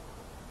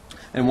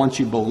 And once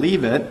you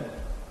believe it,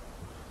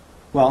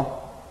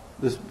 well,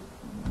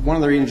 one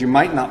of the reasons you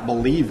might not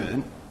believe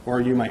it,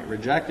 or you might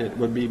reject it,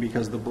 would be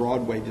because the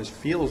broad way just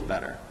feels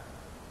better.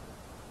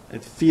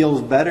 It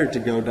feels better to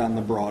go down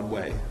the broad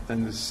way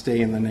than to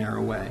stay in the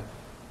narrow way.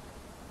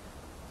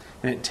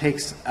 And it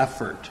takes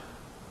effort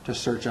to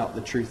search out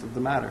the truth of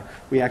the matter.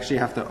 We actually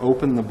have to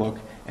open the book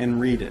and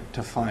read it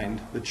to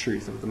find the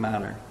truth of the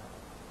matter.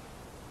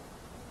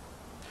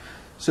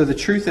 So the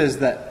truth is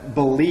that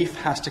belief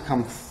has to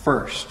come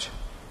first,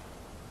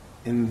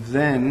 and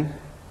then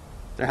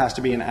there has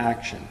to be an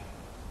action.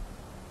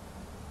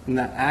 And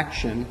that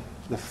action,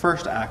 the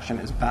first action,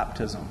 is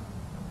baptism.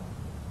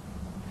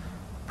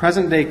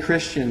 Present-day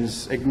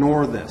Christians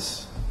ignore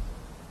this.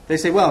 They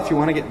say, well, if you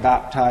want to get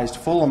baptized,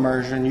 full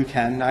immersion, you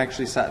can. I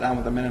actually sat down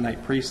with a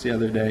Mennonite priest the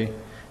other day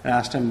and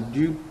asked him, do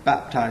you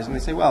baptize? And they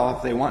say, well,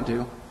 if they want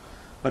to.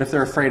 But if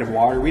they're afraid of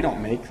water, we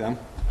don't make them.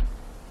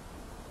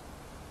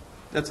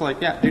 That's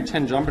like, yeah, do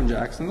 10 jumping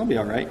jacks and they'll be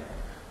all right.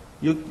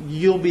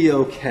 You'll be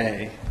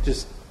okay.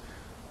 Just,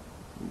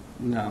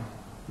 no.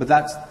 But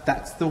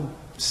that's the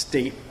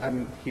state.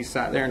 He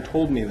sat there and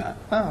told me that.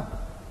 Oh.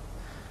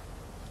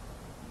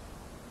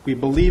 We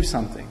believe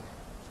something.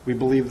 We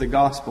believe the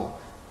gospel.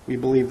 We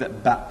believe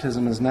that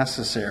baptism is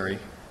necessary.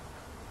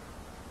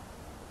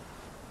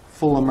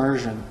 Full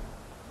immersion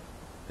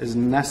is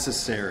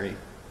necessary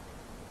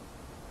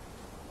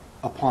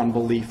upon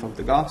belief of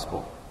the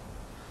gospel.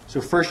 So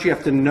first you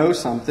have to know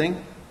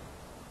something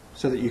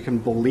so that you can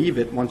believe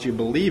it. Once you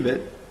believe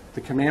it,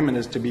 the commandment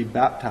is to be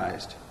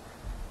baptized.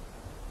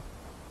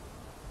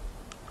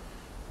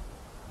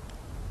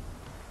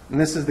 And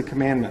this is the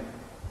commandment.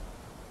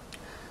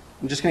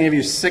 I'm just going to give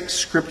you 6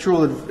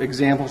 scriptural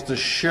examples to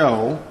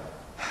show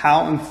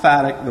how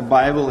emphatic the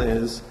Bible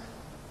is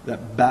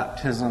that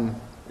baptism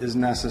is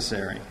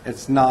necessary.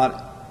 It's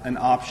not an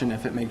option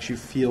if it makes you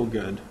feel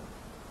good.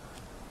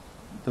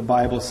 The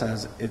Bible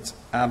says it's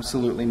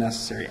absolutely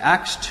necessary.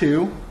 Acts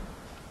 2,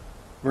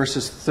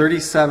 verses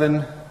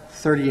 37,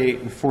 38,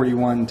 and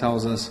 41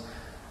 tells us,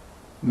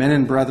 men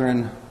and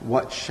brethren,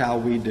 what shall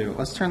we do?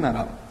 Let's turn that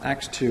up.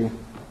 Acts 2,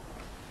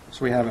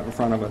 so we have it in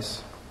front of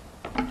us.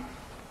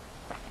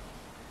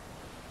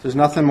 There's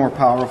nothing more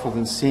powerful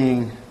than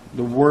seeing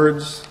the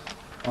words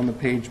on the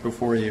page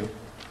before you.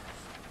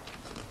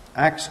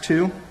 Acts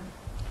 2,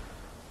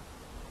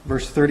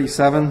 verse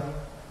 37.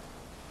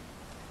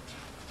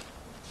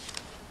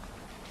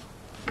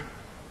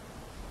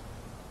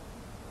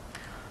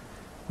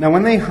 Now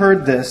when they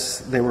heard this,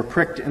 they were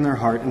pricked in their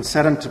heart, and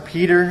said unto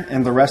Peter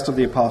and the rest of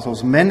the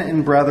apostles, men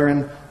and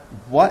brethren,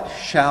 what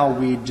shall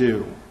we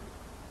do?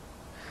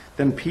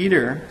 Then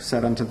Peter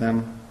said unto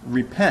them,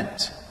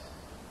 repent,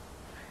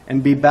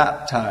 and be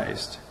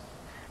baptized,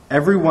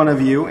 every one of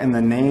you, in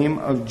the name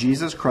of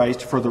Jesus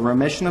Christ, for the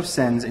remission of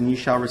sins, and ye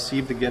shall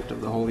receive the gift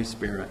of the Holy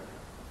Spirit.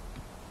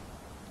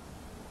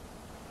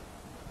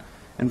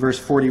 In verse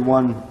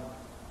 41,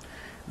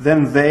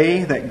 then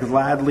they that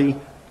gladly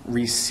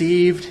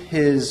received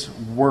his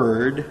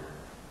word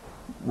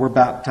were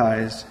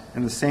baptized,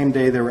 and the same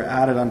day there were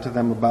added unto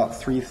them about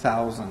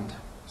 3,000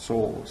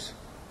 souls.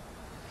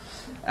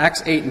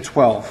 Acts 8 and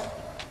 12.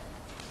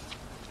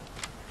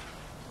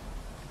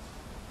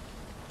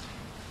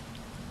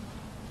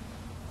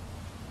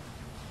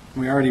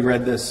 We already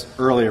read this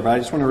earlier, but I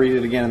just want to read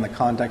it again in the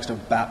context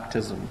of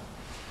baptism.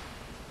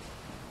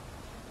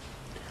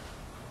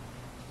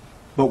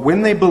 But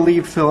when they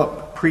believed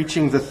Philip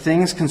preaching the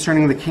things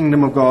concerning the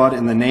kingdom of God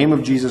in the name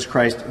of Jesus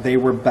Christ, they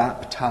were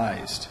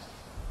baptized,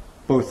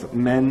 both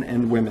men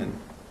and women.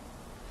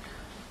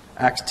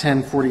 Acts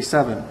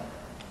 10:47.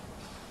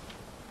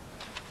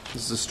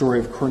 This is the story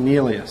of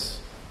Cornelius.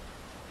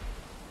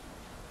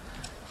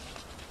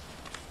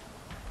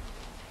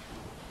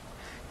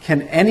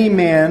 Can any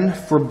man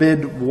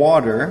forbid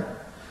water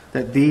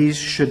that these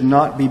should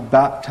not be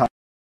baptized?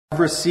 Have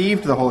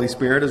received the Holy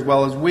Spirit as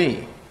well as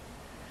we.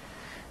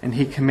 And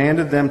he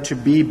commanded them to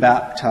be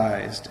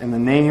baptized in the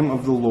name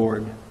of the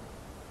Lord.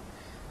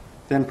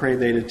 Then prayed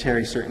they to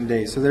tarry certain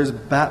days. So there's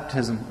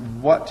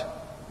baptism. What?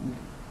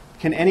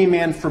 Can any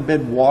man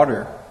forbid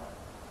water?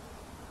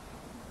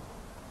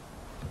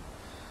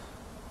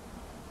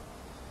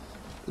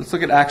 Let's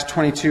look at Acts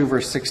 22,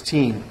 verse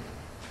 16.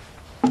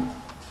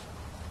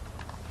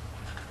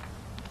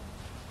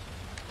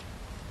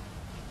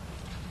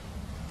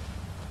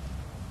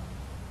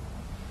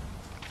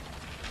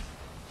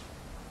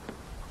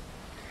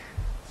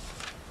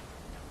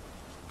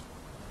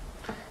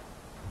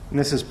 And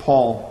this is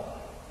Paul.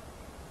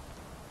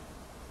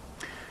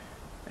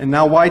 And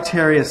now why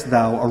tarriest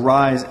thou?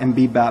 Arise and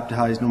be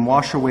baptized, and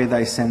wash away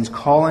thy sins,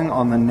 calling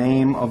on the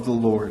name of the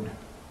Lord.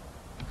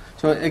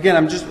 So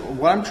again,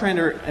 what I'm trying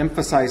to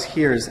emphasize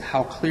here is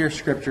how clear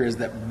Scripture is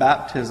that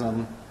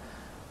baptism,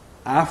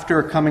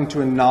 after coming to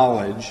a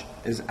knowledge,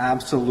 is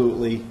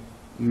absolutely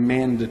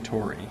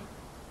mandatory.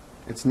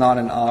 It's not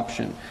an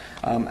option.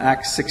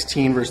 Acts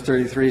 16, verse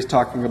 33 is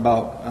talking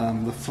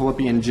about the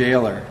Philippian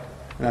jailer.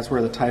 And that's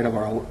where the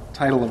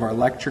title of our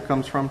lecture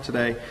comes from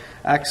today.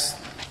 Acts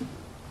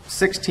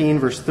 16,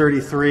 verse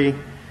 33.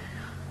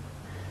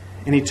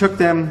 And he took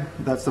them,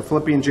 that's the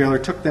Philippian jailer,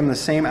 took them the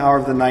same hour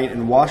of the night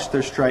and washed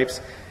their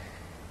stripes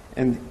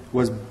and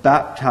was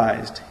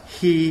baptized,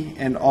 he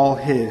and all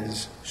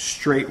his,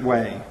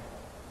 straightway.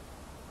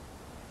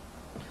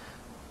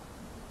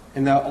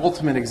 And the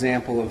ultimate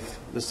example of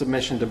the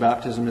submission to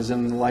baptism is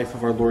in the life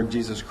of our Lord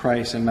Jesus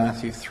Christ in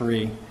Matthew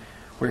 3.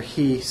 Where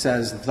he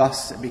says,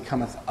 thus it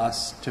becometh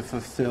us to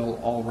fulfill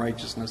all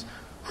righteousness.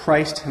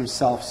 Christ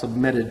himself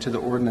submitted to the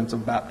ordinance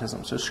of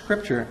baptism. So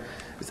Scripture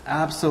is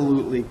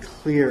absolutely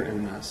clear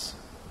in this.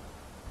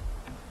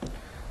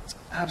 It's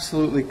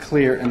absolutely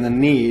clear in the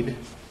need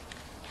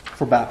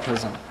for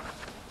baptism.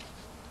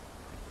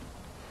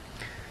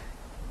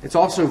 It's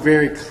also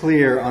very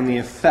clear on the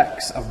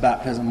effects of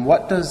baptism.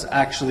 What does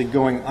actually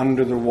going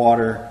under the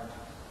water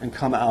and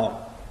come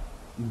out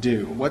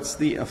do? What's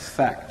the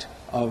effect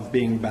of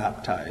being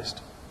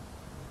baptized?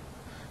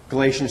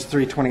 Galatians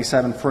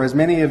 3:27, for as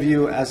many of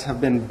you as have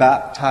been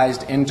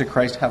baptized into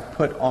Christ have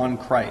put on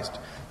Christ.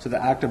 So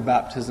the act of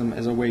baptism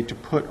is a way to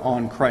put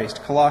on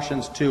Christ.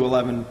 Colossians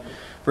 2:11,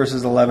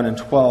 verses 11 and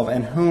 12,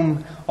 and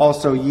whom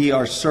also ye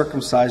are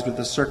circumcised with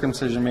the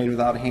circumcision made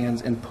without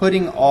hands, and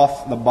putting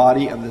off the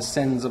body of the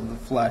sins of the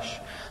flesh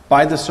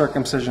by the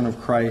circumcision of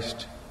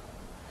Christ,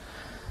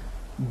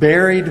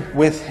 buried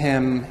with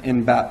him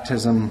in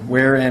baptism,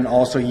 wherein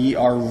also ye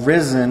are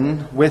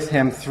risen with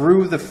him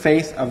through the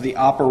faith of the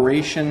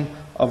operation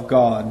of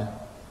God,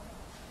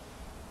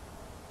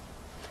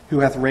 who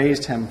hath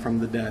raised him from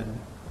the dead.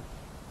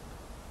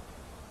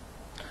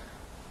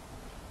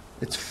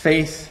 It's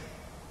faith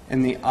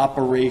in the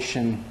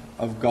operation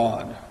of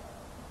God.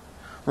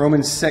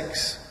 Romans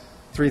 6,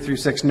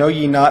 3-6, know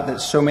ye not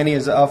that so many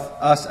as of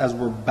us as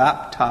were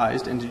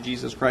baptized into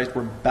Jesus Christ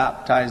were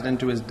baptized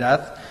into his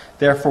death?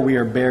 Therefore we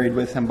are buried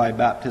with him by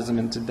baptism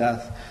into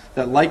death,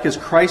 that like as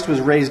Christ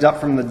was raised up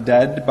from the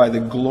dead by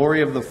the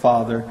glory of the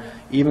Father,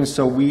 even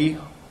so we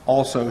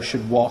also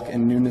should walk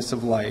in newness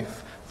of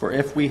life. For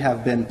if we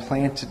have been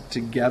planted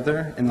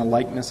together in the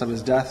likeness of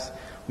his death,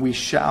 we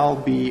shall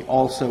be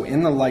also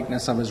in the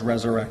likeness of his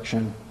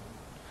resurrection.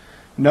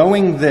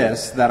 Knowing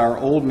this, that our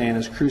old man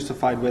is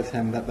crucified with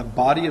him, that the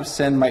body of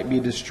sin might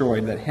be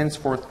destroyed, that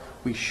henceforth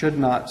we should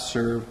not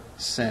serve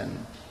sin.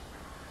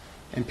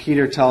 And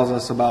Peter tells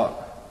us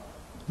about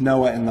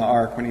Noah and the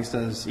ark when he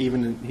says, he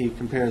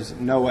compares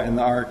Noah and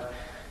the ark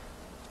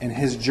and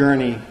his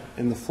journey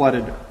in the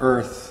flooded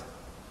earth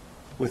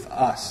with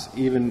us,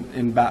 even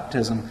in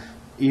baptism,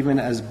 even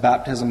as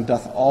baptism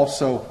doth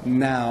also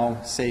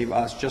now save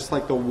us, just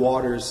like the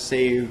waters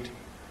saved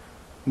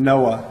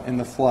Noah in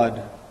the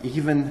flood,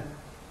 even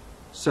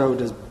so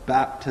does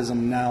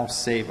baptism now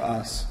save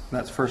us.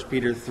 That's 1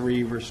 Peter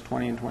 3, verse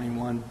 20 and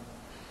 21.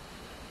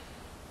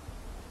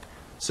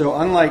 So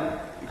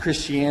unlike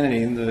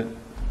Christianity,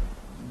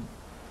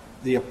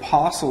 the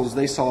apostles,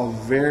 they saw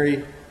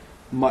very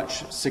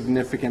much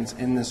significance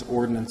in this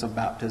ordinance of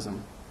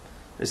baptism.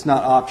 It's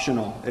not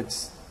optional.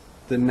 It's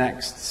the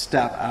next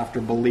step after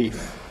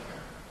belief.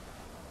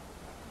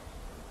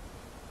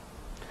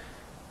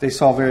 They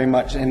saw very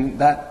much, and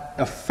that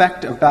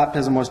effect of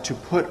baptism was to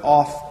put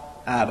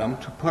off Adam,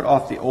 to put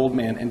off the old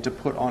man, and to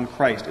put on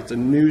Christ. It's a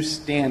new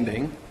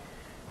standing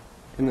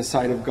in the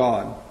sight of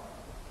God.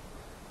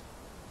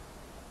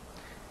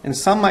 And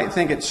some might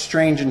think it's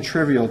strange and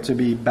trivial to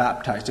be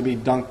baptized, to be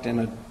dunked in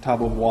a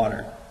tub of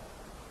water.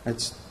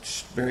 It's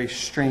a very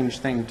strange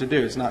thing to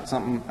do. It's not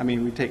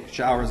something, we take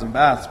showers and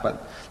baths,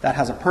 but that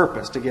has a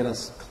purpose, to get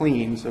us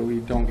clean so we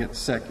don't get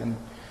sick and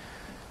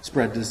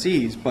spread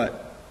disease.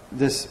 But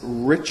this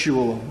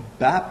ritual of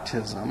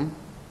baptism,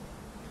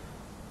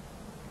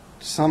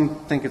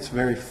 some think it's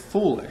very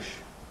foolish.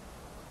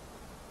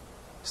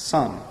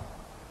 Some.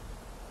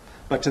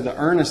 But to the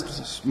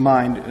earnest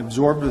mind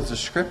absorbed with the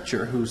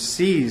Scripture, who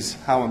sees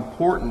how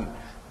important,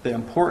 the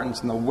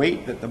importance and the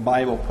weight that the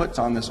Bible puts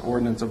on this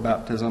ordinance of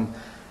baptism,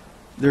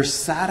 they're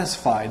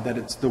satisfied that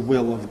it's the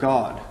will of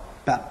God.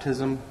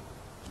 Baptism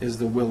is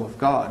the will of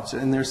God,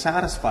 and they're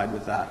satisfied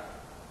with that.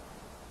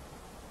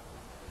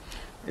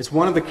 It's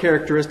one of the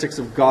characteristics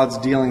of God's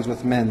dealings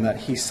with men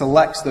that He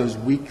selects those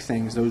weak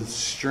things, those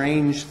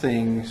strange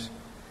things,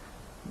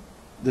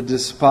 the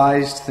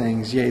despised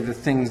things, yea, the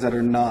things that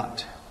are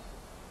not.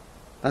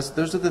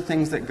 Those are the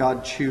things that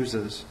God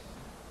chooses.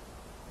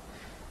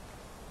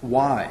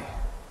 Why?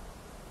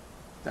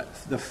 That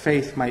the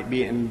faith might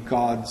be in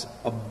God's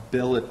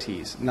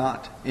abilities,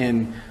 not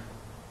in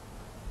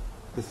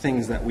the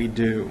things that we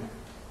do,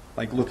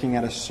 like looking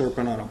at a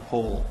serpent on a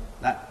pole.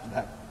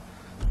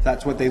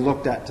 That's what they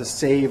looked at to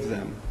save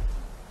them.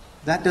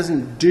 That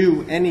doesn't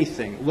do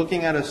anything.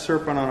 Looking at a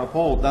serpent on a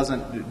pole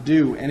doesn't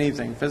do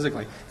anything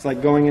physically. It's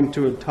like going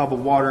into a tub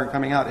of water and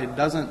coming out. It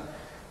doesn't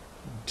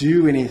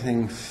do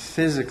anything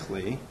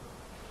physically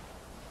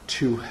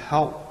to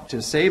help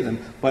to save them.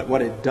 But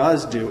what it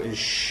does do is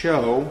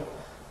show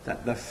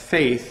that the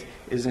faith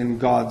is in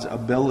God's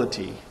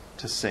ability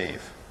to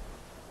save.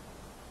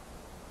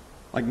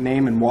 Like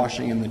Naaman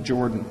washing in the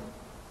Jordan.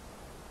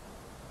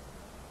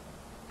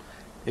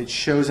 It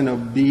shows an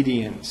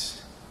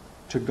obedience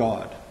to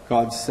God.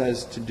 God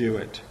says to do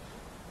it.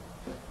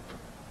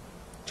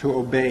 To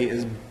obey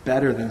is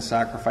better than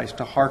sacrifice.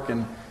 To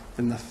hearken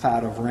than the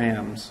fat of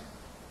rams.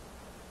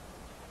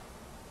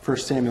 1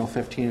 Samuel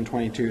 15 and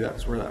 22,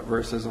 that's where that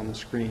verse is on the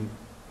screen.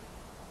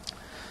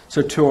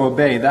 So to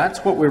obey,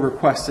 that's what we're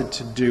requested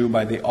to do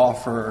by the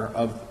offerer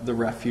of the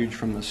refuge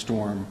from the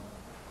storm.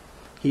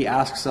 He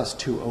asks us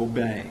to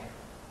obey.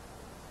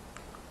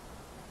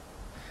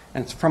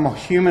 And from a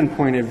human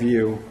point of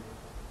view,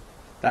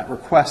 that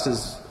request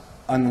is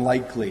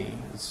unlikely.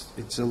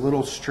 It's a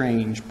little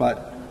strange,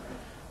 but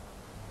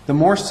the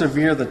more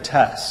severe the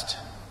test,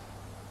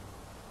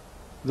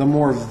 the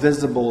more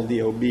visible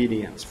the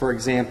obedience. For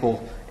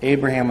example,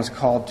 Abraham was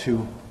called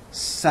to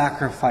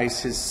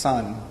sacrifice his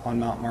son on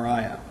Mount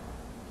Moriah,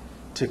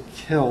 to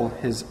kill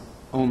his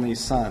only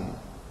son.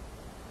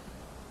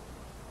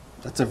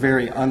 That's a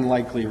very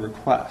unlikely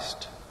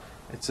request.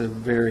 It's a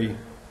very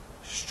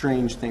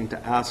strange thing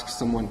to ask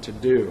someone to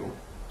do,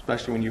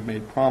 especially when you've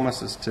made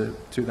promises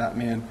to that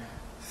man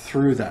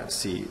through that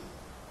seed.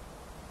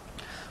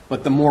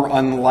 But the more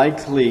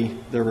unlikely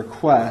the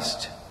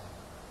request,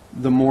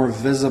 the more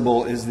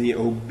visible is the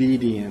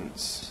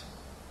obedience.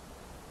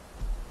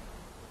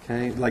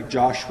 Okay, like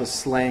Joshua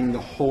slaying the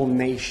whole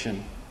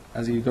nation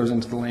as he goes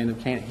into the land of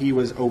Canaan. He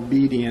was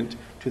obedient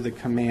to the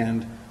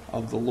command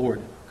of the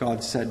Lord.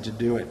 God said to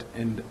do it,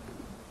 and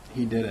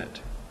he did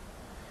it.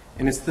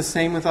 And it's the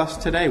same with us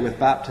today with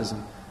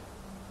baptism.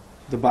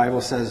 The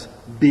Bible says,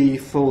 be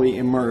fully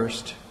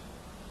immersed,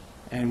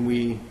 and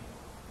we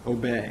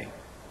obey.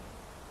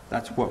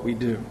 That's what we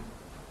do.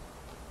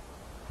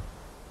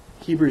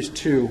 Hebrews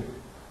 2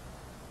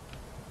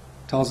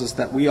 tells us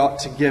that we ought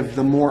to give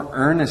the more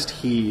earnest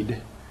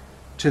heed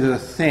to the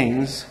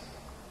things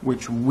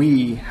which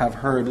we have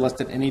heard,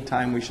 lest at any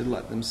time we should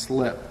let them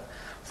slip.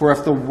 For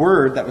if the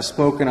word that was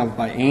spoken of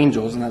by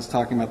angels, and that's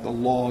talking about the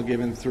law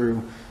given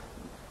through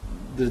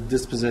the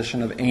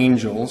disposition of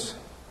angels,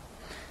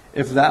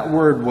 if that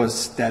word was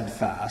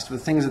steadfast, the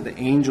things that the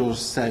angels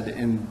said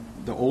in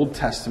the Old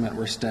Testament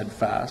were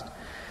steadfast,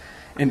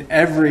 and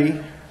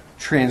every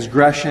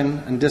transgression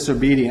and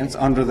disobedience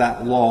under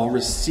that law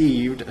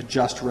received a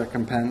just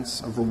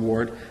recompense of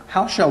reward,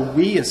 how shall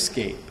we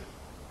escape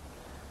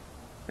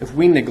if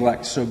we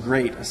neglect so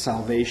great a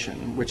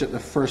salvation, which at the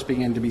first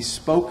began to be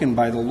spoken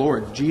by the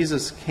Lord?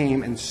 Jesus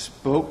came and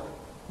spoke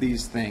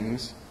these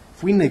things.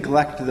 If we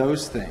neglect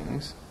those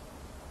things,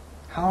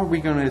 how are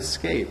we going to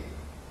escape?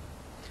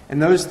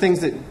 And those things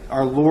that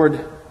our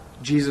Lord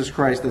Jesus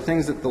Christ, the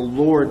things that the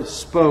Lord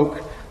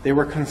spoke, they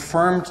were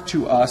confirmed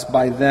to us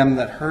by them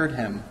that heard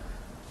him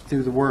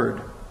through the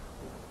word.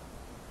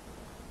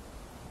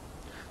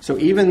 So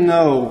even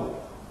though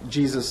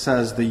Jesus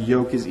says the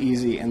yoke is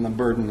easy and the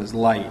burden is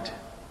light,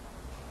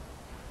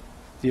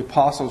 The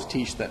apostles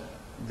teach that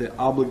the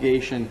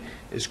obligation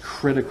is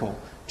critical.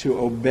 To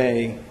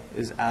obey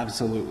is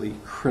absolutely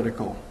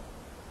critical.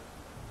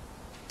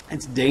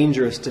 It's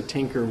dangerous to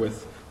tinker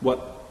with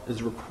what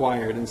is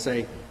required and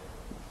say,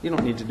 you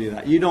don't need to do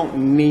that. You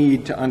don't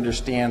need to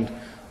understand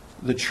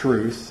the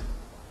truth.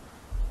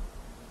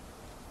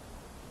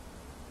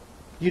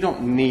 You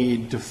don't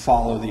need to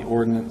follow the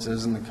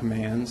ordinances and the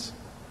commands.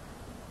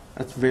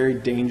 That's very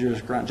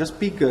dangerous ground. Just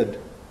be good.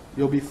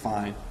 You'll be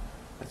fine.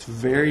 That's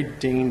very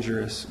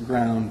dangerous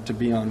ground to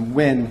be on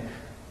when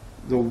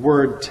the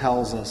Word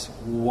tells us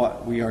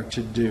what we are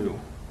to do.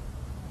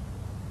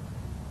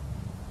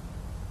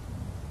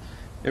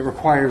 It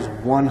requires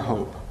one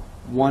hope,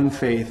 one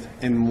faith,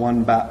 and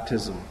one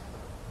baptism.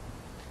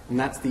 And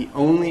that's the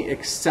only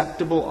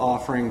acceptable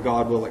offering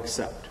God will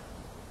accept.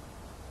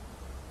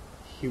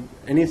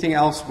 Anything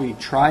else we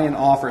try and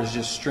offer is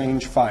just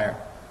strange fire.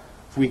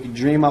 If we could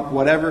dream up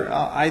whatever,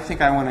 I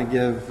think I want to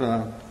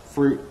give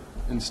fruit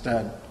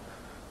instead.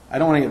 I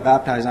don't want to get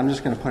baptized. I'm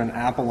just going to put an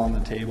apple on the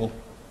table.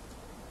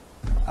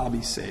 I'll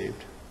be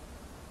saved.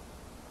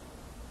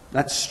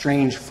 That's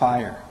strange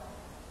fire.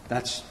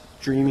 That's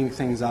dreaming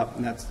things up,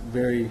 and that's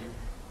very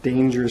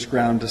dangerous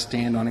ground to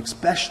stand on,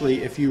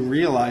 especially if you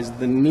realize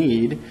the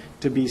need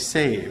to be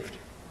saved.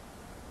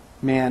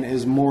 Man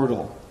is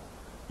mortal.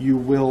 You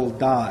will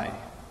die.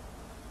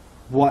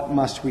 What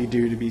must we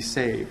do to be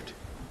saved?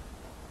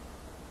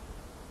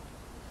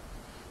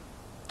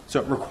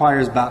 So it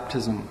requires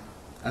baptism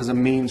as a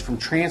means from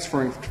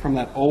transferring from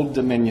that old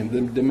dominion,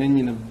 the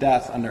dominion of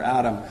death under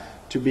Adam,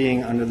 to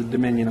being under the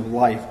dominion of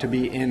life, to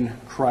be in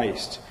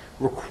Christ.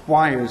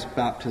 Requires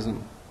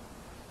baptism.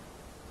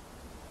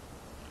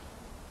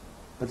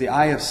 But the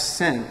eye of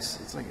sense,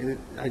 it's like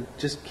I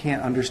just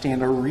can't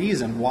understand a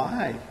reason.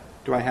 Why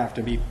do I have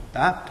to be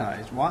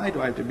baptized? Why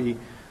do I have to be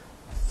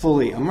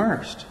fully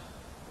immersed?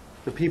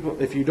 The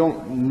people, if you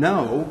don't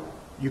know,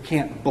 you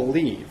can't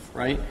believe,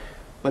 right?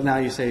 But now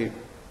you say,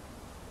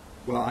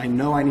 well, I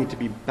know I need to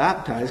be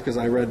baptized because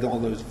I read all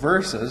those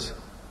verses.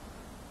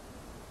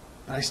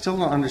 But I still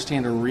don't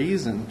understand a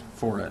reason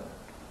for it.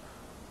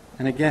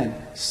 And again,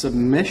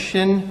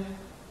 submission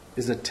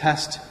is a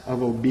test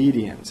of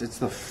obedience. It's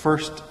the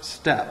first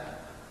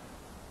step.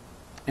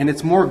 And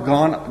it's more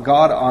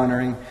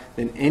God-honoring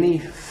than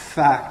any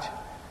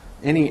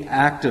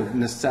act of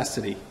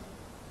necessity.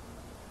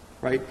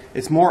 Right?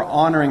 It's more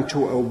honoring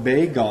to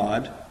obey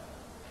God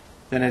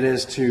than it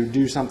is to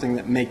do something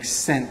that makes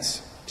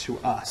sense to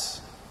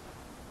us.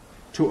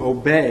 To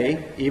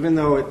obey, even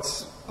though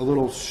it's a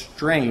little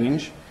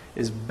strange,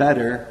 is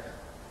better.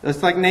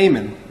 It's like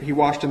Naaman. He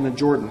washed in the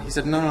Jordan. He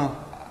said, no,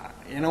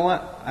 you know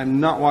what?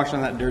 I'm not washing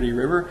in that dirty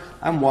river.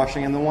 I'm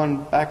washing in the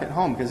one back at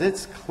home because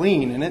it's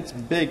clean and it's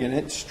big and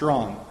it's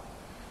strong.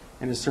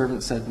 And his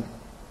servant said,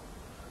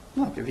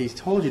 look, if he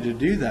told you to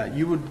do that,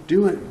 you would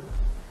do it.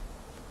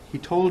 He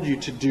told you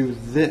to do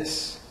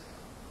this.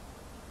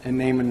 And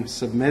Naaman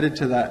submitted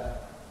to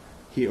that.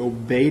 He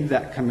obeyed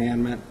that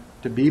commandment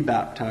to be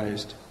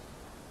baptized.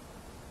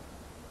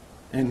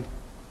 And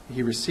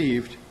he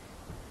received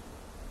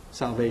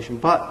salvation.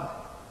 But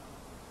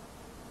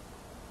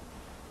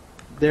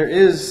there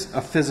is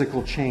a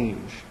physical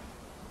change.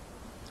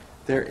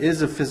 There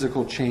is a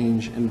physical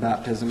change in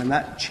baptism, and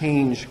that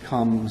change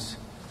comes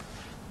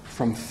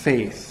from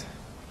faith.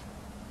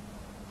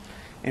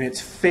 And it's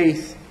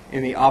faith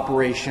in the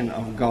operation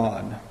of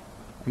God.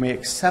 We may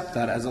accept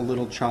that as a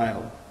little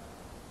child.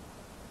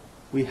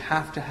 We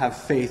have to have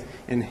faith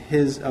in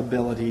His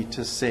ability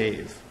to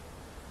save.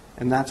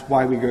 And that's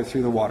why we go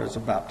through the waters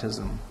of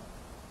baptism.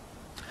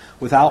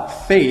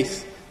 Without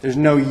faith, there's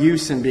no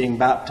use in being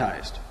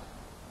baptized.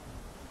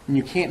 And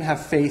you can't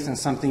have faith in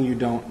something you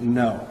don't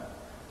know.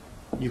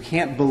 You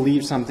can't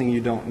believe something you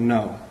don't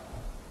know.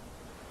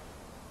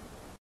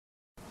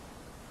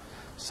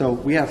 So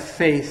we have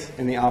faith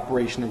in the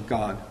operation of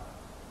God.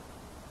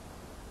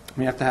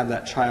 We have to have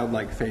that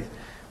childlike faith.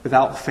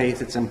 Without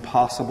faith, it's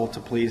impossible to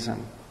please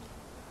Him.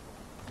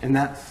 And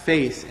that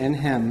faith in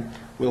Him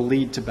will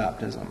lead to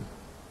baptism.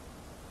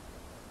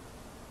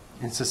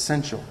 It's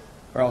essential,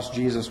 or else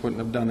Jesus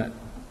wouldn't have done it.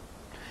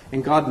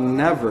 And God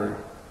never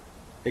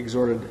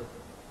exhorted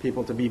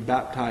people to be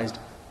baptized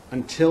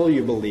until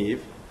you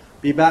believe.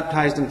 Be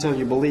baptized until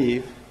you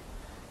believe.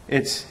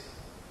 It's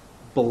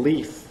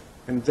belief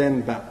and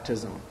then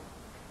baptism.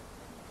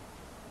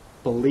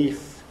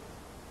 Belief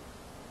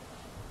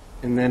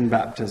and then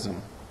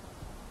baptism.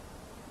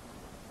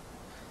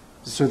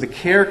 So the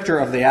character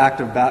of the act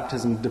of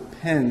baptism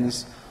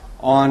depends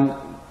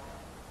on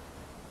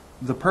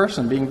the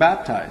person being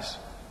baptized.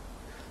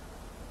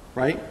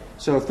 Right?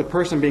 So if the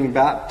person being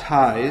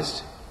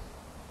baptized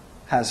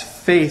has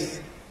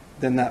faith,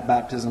 then that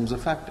baptism is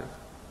effective.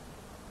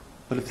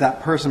 But if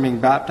that person being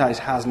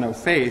baptized has no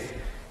faith,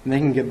 then they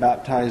can get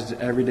baptized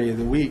every day of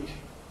the week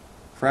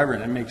forever.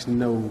 And it makes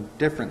no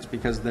difference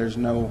because there's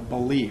no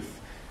belief.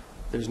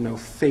 There's no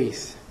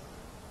faith.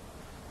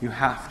 You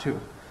have to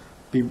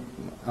be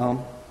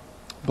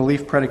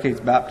belief predicates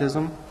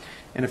baptism.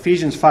 In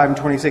Ephesians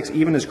 5:26,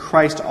 even as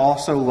Christ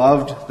also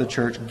loved the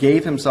church,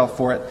 gave himself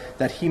for it,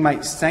 that he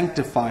might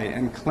sanctify it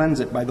and cleanse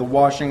it by the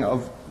washing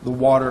of the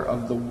water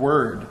of the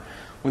Word.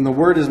 When the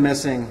Word is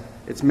missing,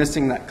 it's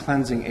missing that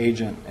cleansing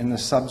agent, and the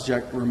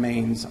subject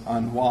remains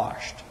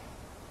unwashed.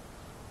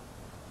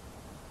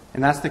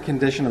 And that's the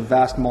condition of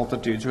vast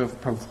multitudes who have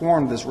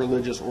performed this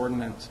religious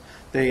ordinance.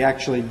 They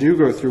actually do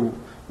go through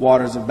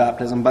waters of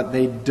baptism, but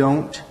they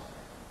don't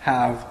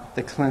have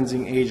the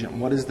cleansing agent.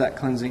 What is that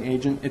cleansing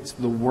agent? It's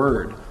the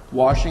Word.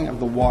 Washing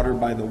of the water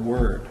by the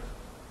Word.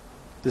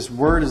 This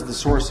Word is the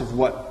source of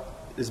what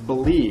is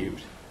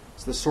believed.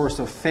 It's the source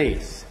of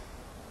faith.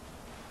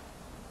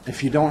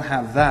 If you don't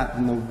have that,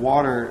 then the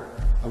water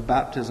of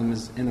baptism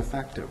is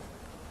ineffective.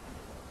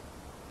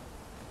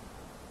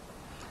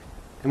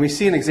 And we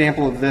see an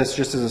example of this,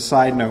 just as a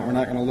side note. We're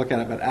not going to look at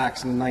it, but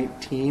Acts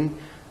 19,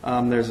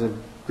 there's a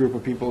group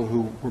of people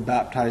who were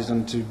baptized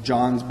into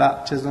John's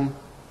baptism,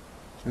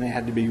 and they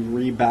had to be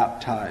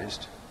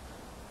rebaptized.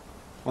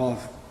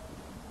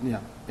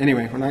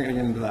 Anyway, we're not going to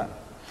get into that.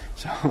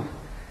 So,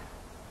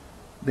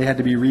 they had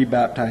to be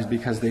rebaptized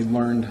because they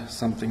learned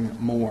something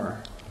more.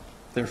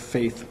 Their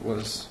faith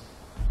was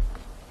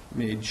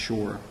made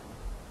sure.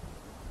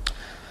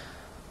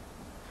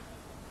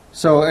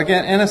 So,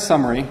 again, in a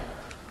summary,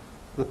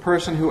 the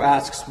person who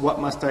asks, "What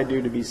must I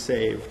do to be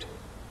saved?"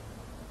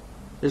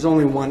 There's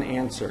only one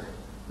answer.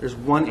 There's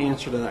one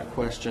answer to that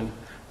question.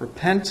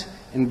 Repent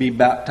and be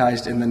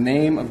baptized in the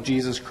name of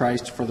Jesus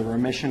Christ for the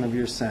remission of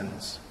your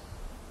sins.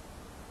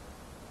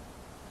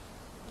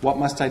 What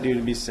must I do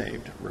to be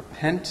saved?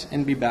 Repent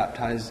and be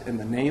baptized in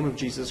the name of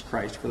Jesus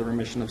Christ for the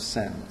remission of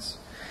sins.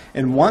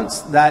 And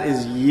once that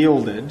is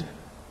yielded,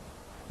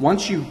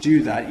 once you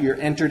do that, you're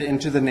entered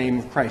into the name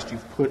of Christ.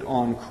 You've put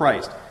on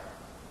Christ.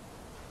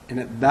 And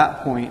at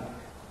that point,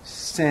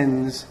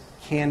 sins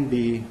can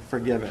be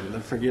forgiven. The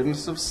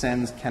forgiveness of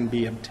sins can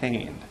be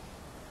obtained.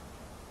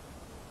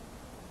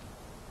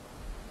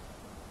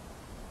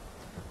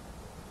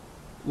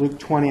 Luke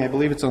 20, I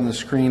believe it's on the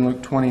screen,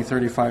 Luke 20,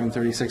 35 and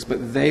 36.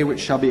 But they which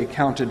shall be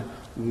accounted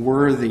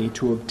worthy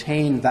to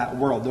obtain that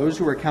world, those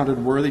who are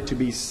accounted worthy to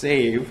be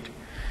saved,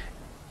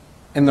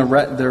 and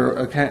they're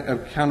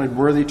accounted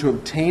worthy to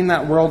obtain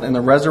that world and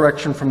the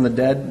resurrection from the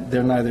dead,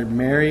 they're neither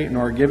married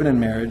nor given in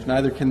marriage,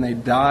 neither can they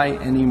die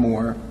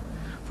anymore,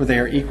 for they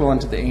are equal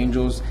unto the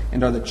angels,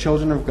 and are the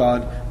children of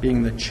God,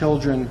 being the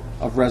children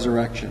of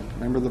resurrection.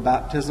 Remember the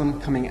baptism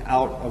coming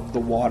out of the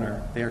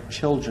water. They are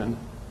children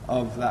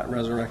of that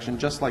resurrection,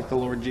 just like the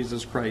Lord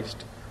Jesus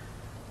Christ.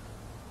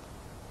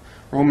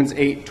 Romans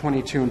 8,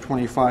 22 and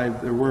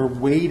 25, we're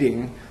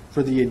waiting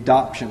for the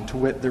adoption, to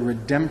wit, the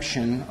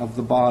redemption of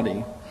the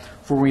body.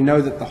 For we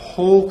know that the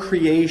whole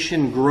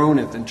creation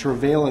groaneth and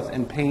travaileth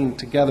in pain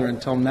together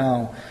until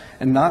now.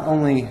 And not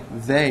only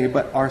they,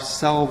 but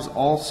ourselves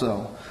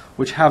also,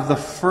 which have the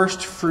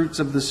first fruits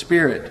of the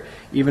Spirit,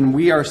 even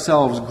we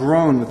ourselves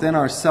groan within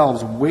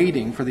ourselves,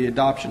 waiting for the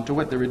adoption, to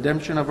wit, the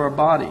redemption of our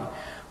body.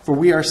 For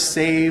we are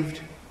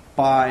saved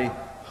by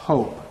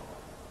hope.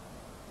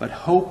 But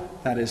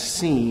hope that is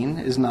seen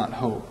is not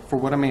hope. For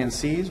what a man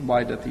sees,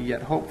 why doth he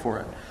yet hope for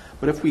it?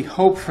 But if we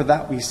hope for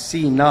that we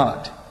see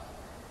not,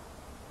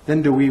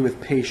 then do we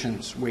with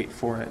patience wait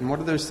for it. And what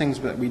are those things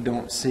that we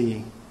don't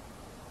see?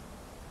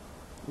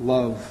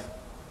 Love,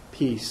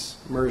 peace,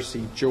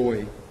 mercy,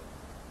 joy.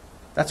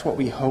 That's what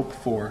we hope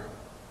for.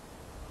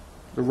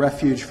 The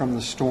refuge from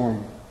the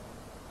storm.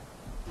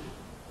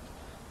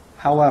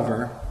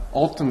 However,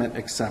 ultimate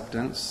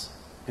acceptance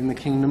in the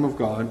kingdom of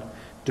God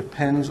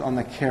depends on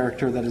the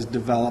character that is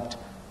developed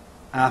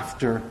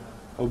after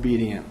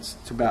obedience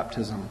to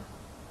baptism.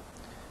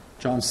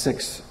 John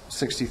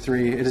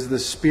 6:63, it is the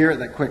Spirit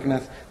that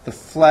quickeneth, the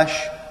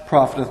flesh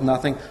profiteth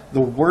nothing.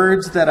 The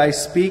words that I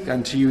speak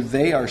unto you,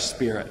 they are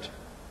spirit,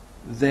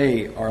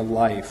 they are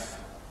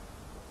life.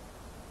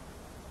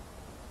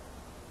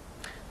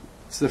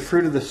 It's the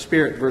fruit of the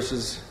Spirit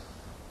versus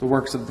the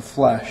works of the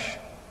flesh.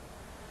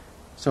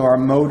 So our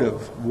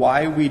motive,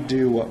 why we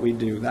do what we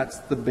do, that's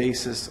the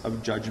basis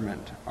of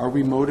judgment. Are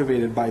we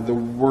motivated by the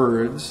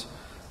words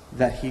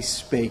that He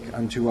spake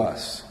unto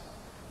us?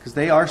 Because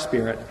they are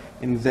spirit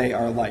and they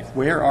are life.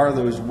 Where are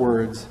those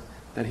words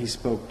that He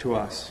spoke to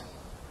us?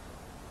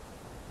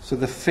 So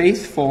the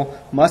faithful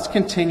must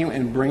continue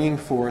in bringing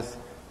forth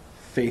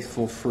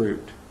faithful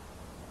fruit.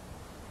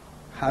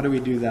 How do we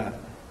do that?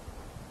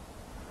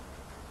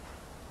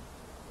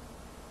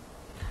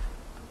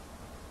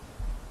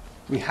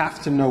 We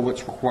have to know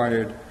what's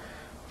required.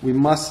 We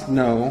must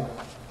know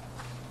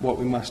what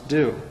we must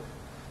do.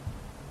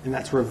 And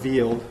that's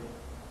revealed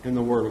in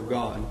the Word of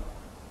God.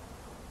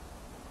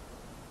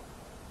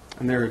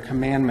 And there are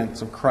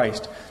commandments of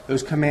Christ.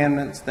 Those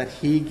commandments that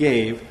He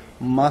gave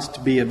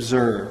must be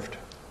observed.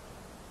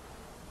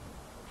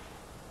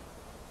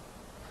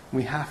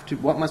 We have to.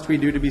 What must we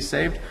do to be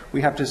saved?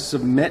 We have to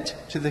submit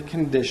to the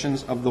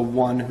conditions of the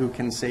one who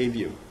can save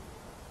you.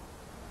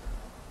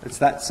 It's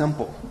that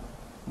simple.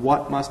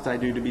 What must I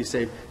do to be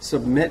saved?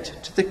 Submit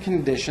to the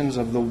conditions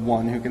of the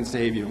one who can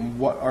save you. And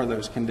what are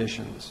those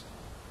conditions?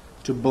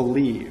 to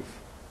believe,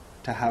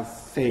 to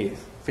have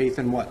faith. Faith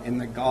in what? In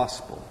the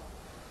gospel.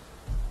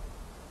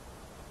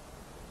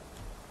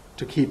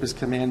 To keep his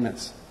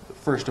commandments, the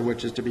first of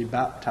which is to be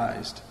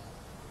baptized,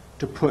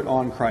 to put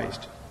on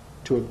Christ,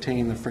 to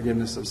obtain the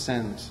forgiveness of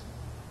sins.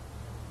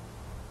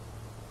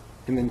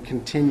 And then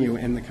continue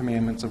in the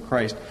commandments of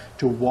Christ,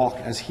 to walk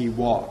as he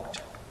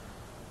walked.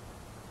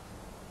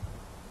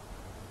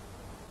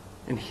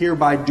 And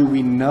hereby do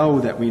we know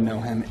that we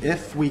know him,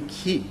 if we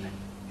keep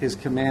his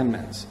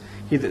commandments.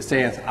 He that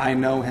saith, I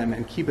know him,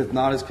 and keepeth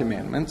not his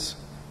commandments,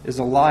 is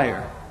a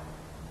liar,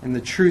 and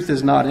the truth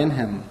is not in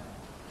him.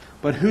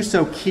 But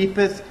whoso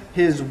keepeth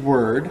his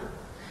word,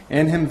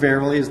 in him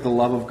verily is the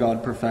love of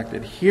God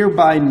perfected.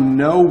 Hereby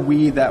know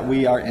we that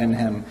we are in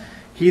him.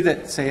 He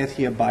that saith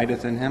he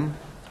abideth in him,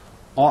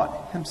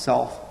 ought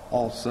himself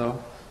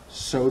also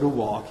so to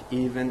walk,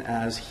 even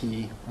as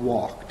he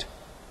walked.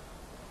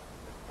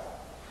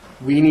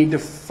 We need to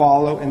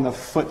follow in the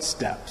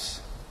footsteps,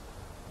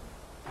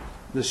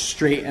 the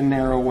straight and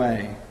narrow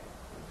way.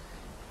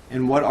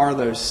 And what are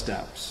those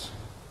steps?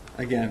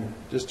 Again,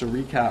 just to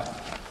recap,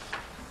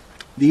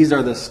 these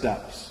are the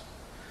steps.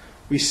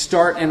 We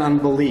start in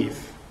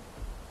unbelief.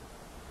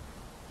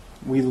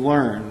 We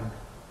learn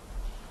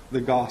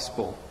the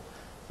gospel.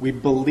 We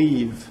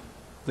believe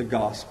the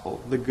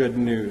gospel, the good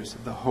news,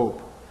 the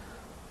hope.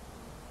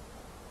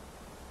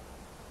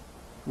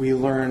 We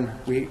learn,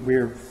 we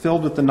are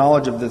filled with the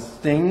knowledge of the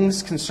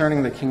things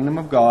concerning the kingdom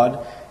of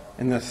God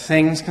and the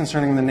things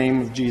concerning the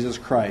name of Jesus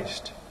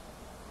Christ.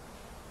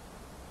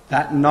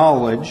 That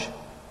knowledge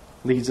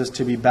leads us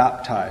to be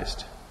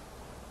baptized.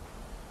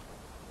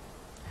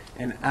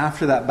 And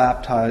after that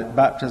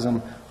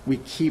baptism, we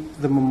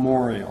keep the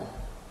memorial.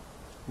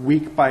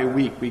 Week by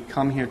week, we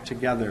come here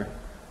together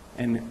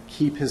and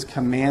keep his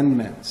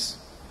commandments.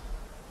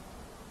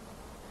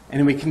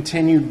 And we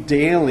continue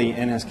daily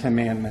in his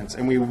commandments,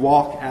 and we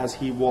walk as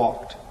he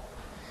walked.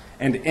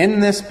 And in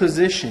this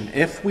position,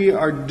 if we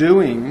are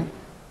doing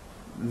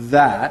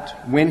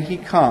that when he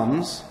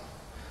comes,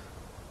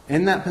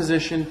 in that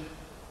position,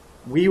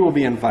 we will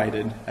be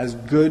invited as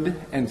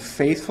good and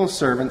faithful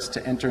servants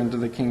to enter into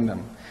the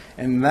kingdom.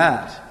 And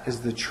that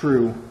is the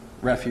true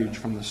refuge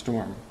from the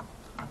storm.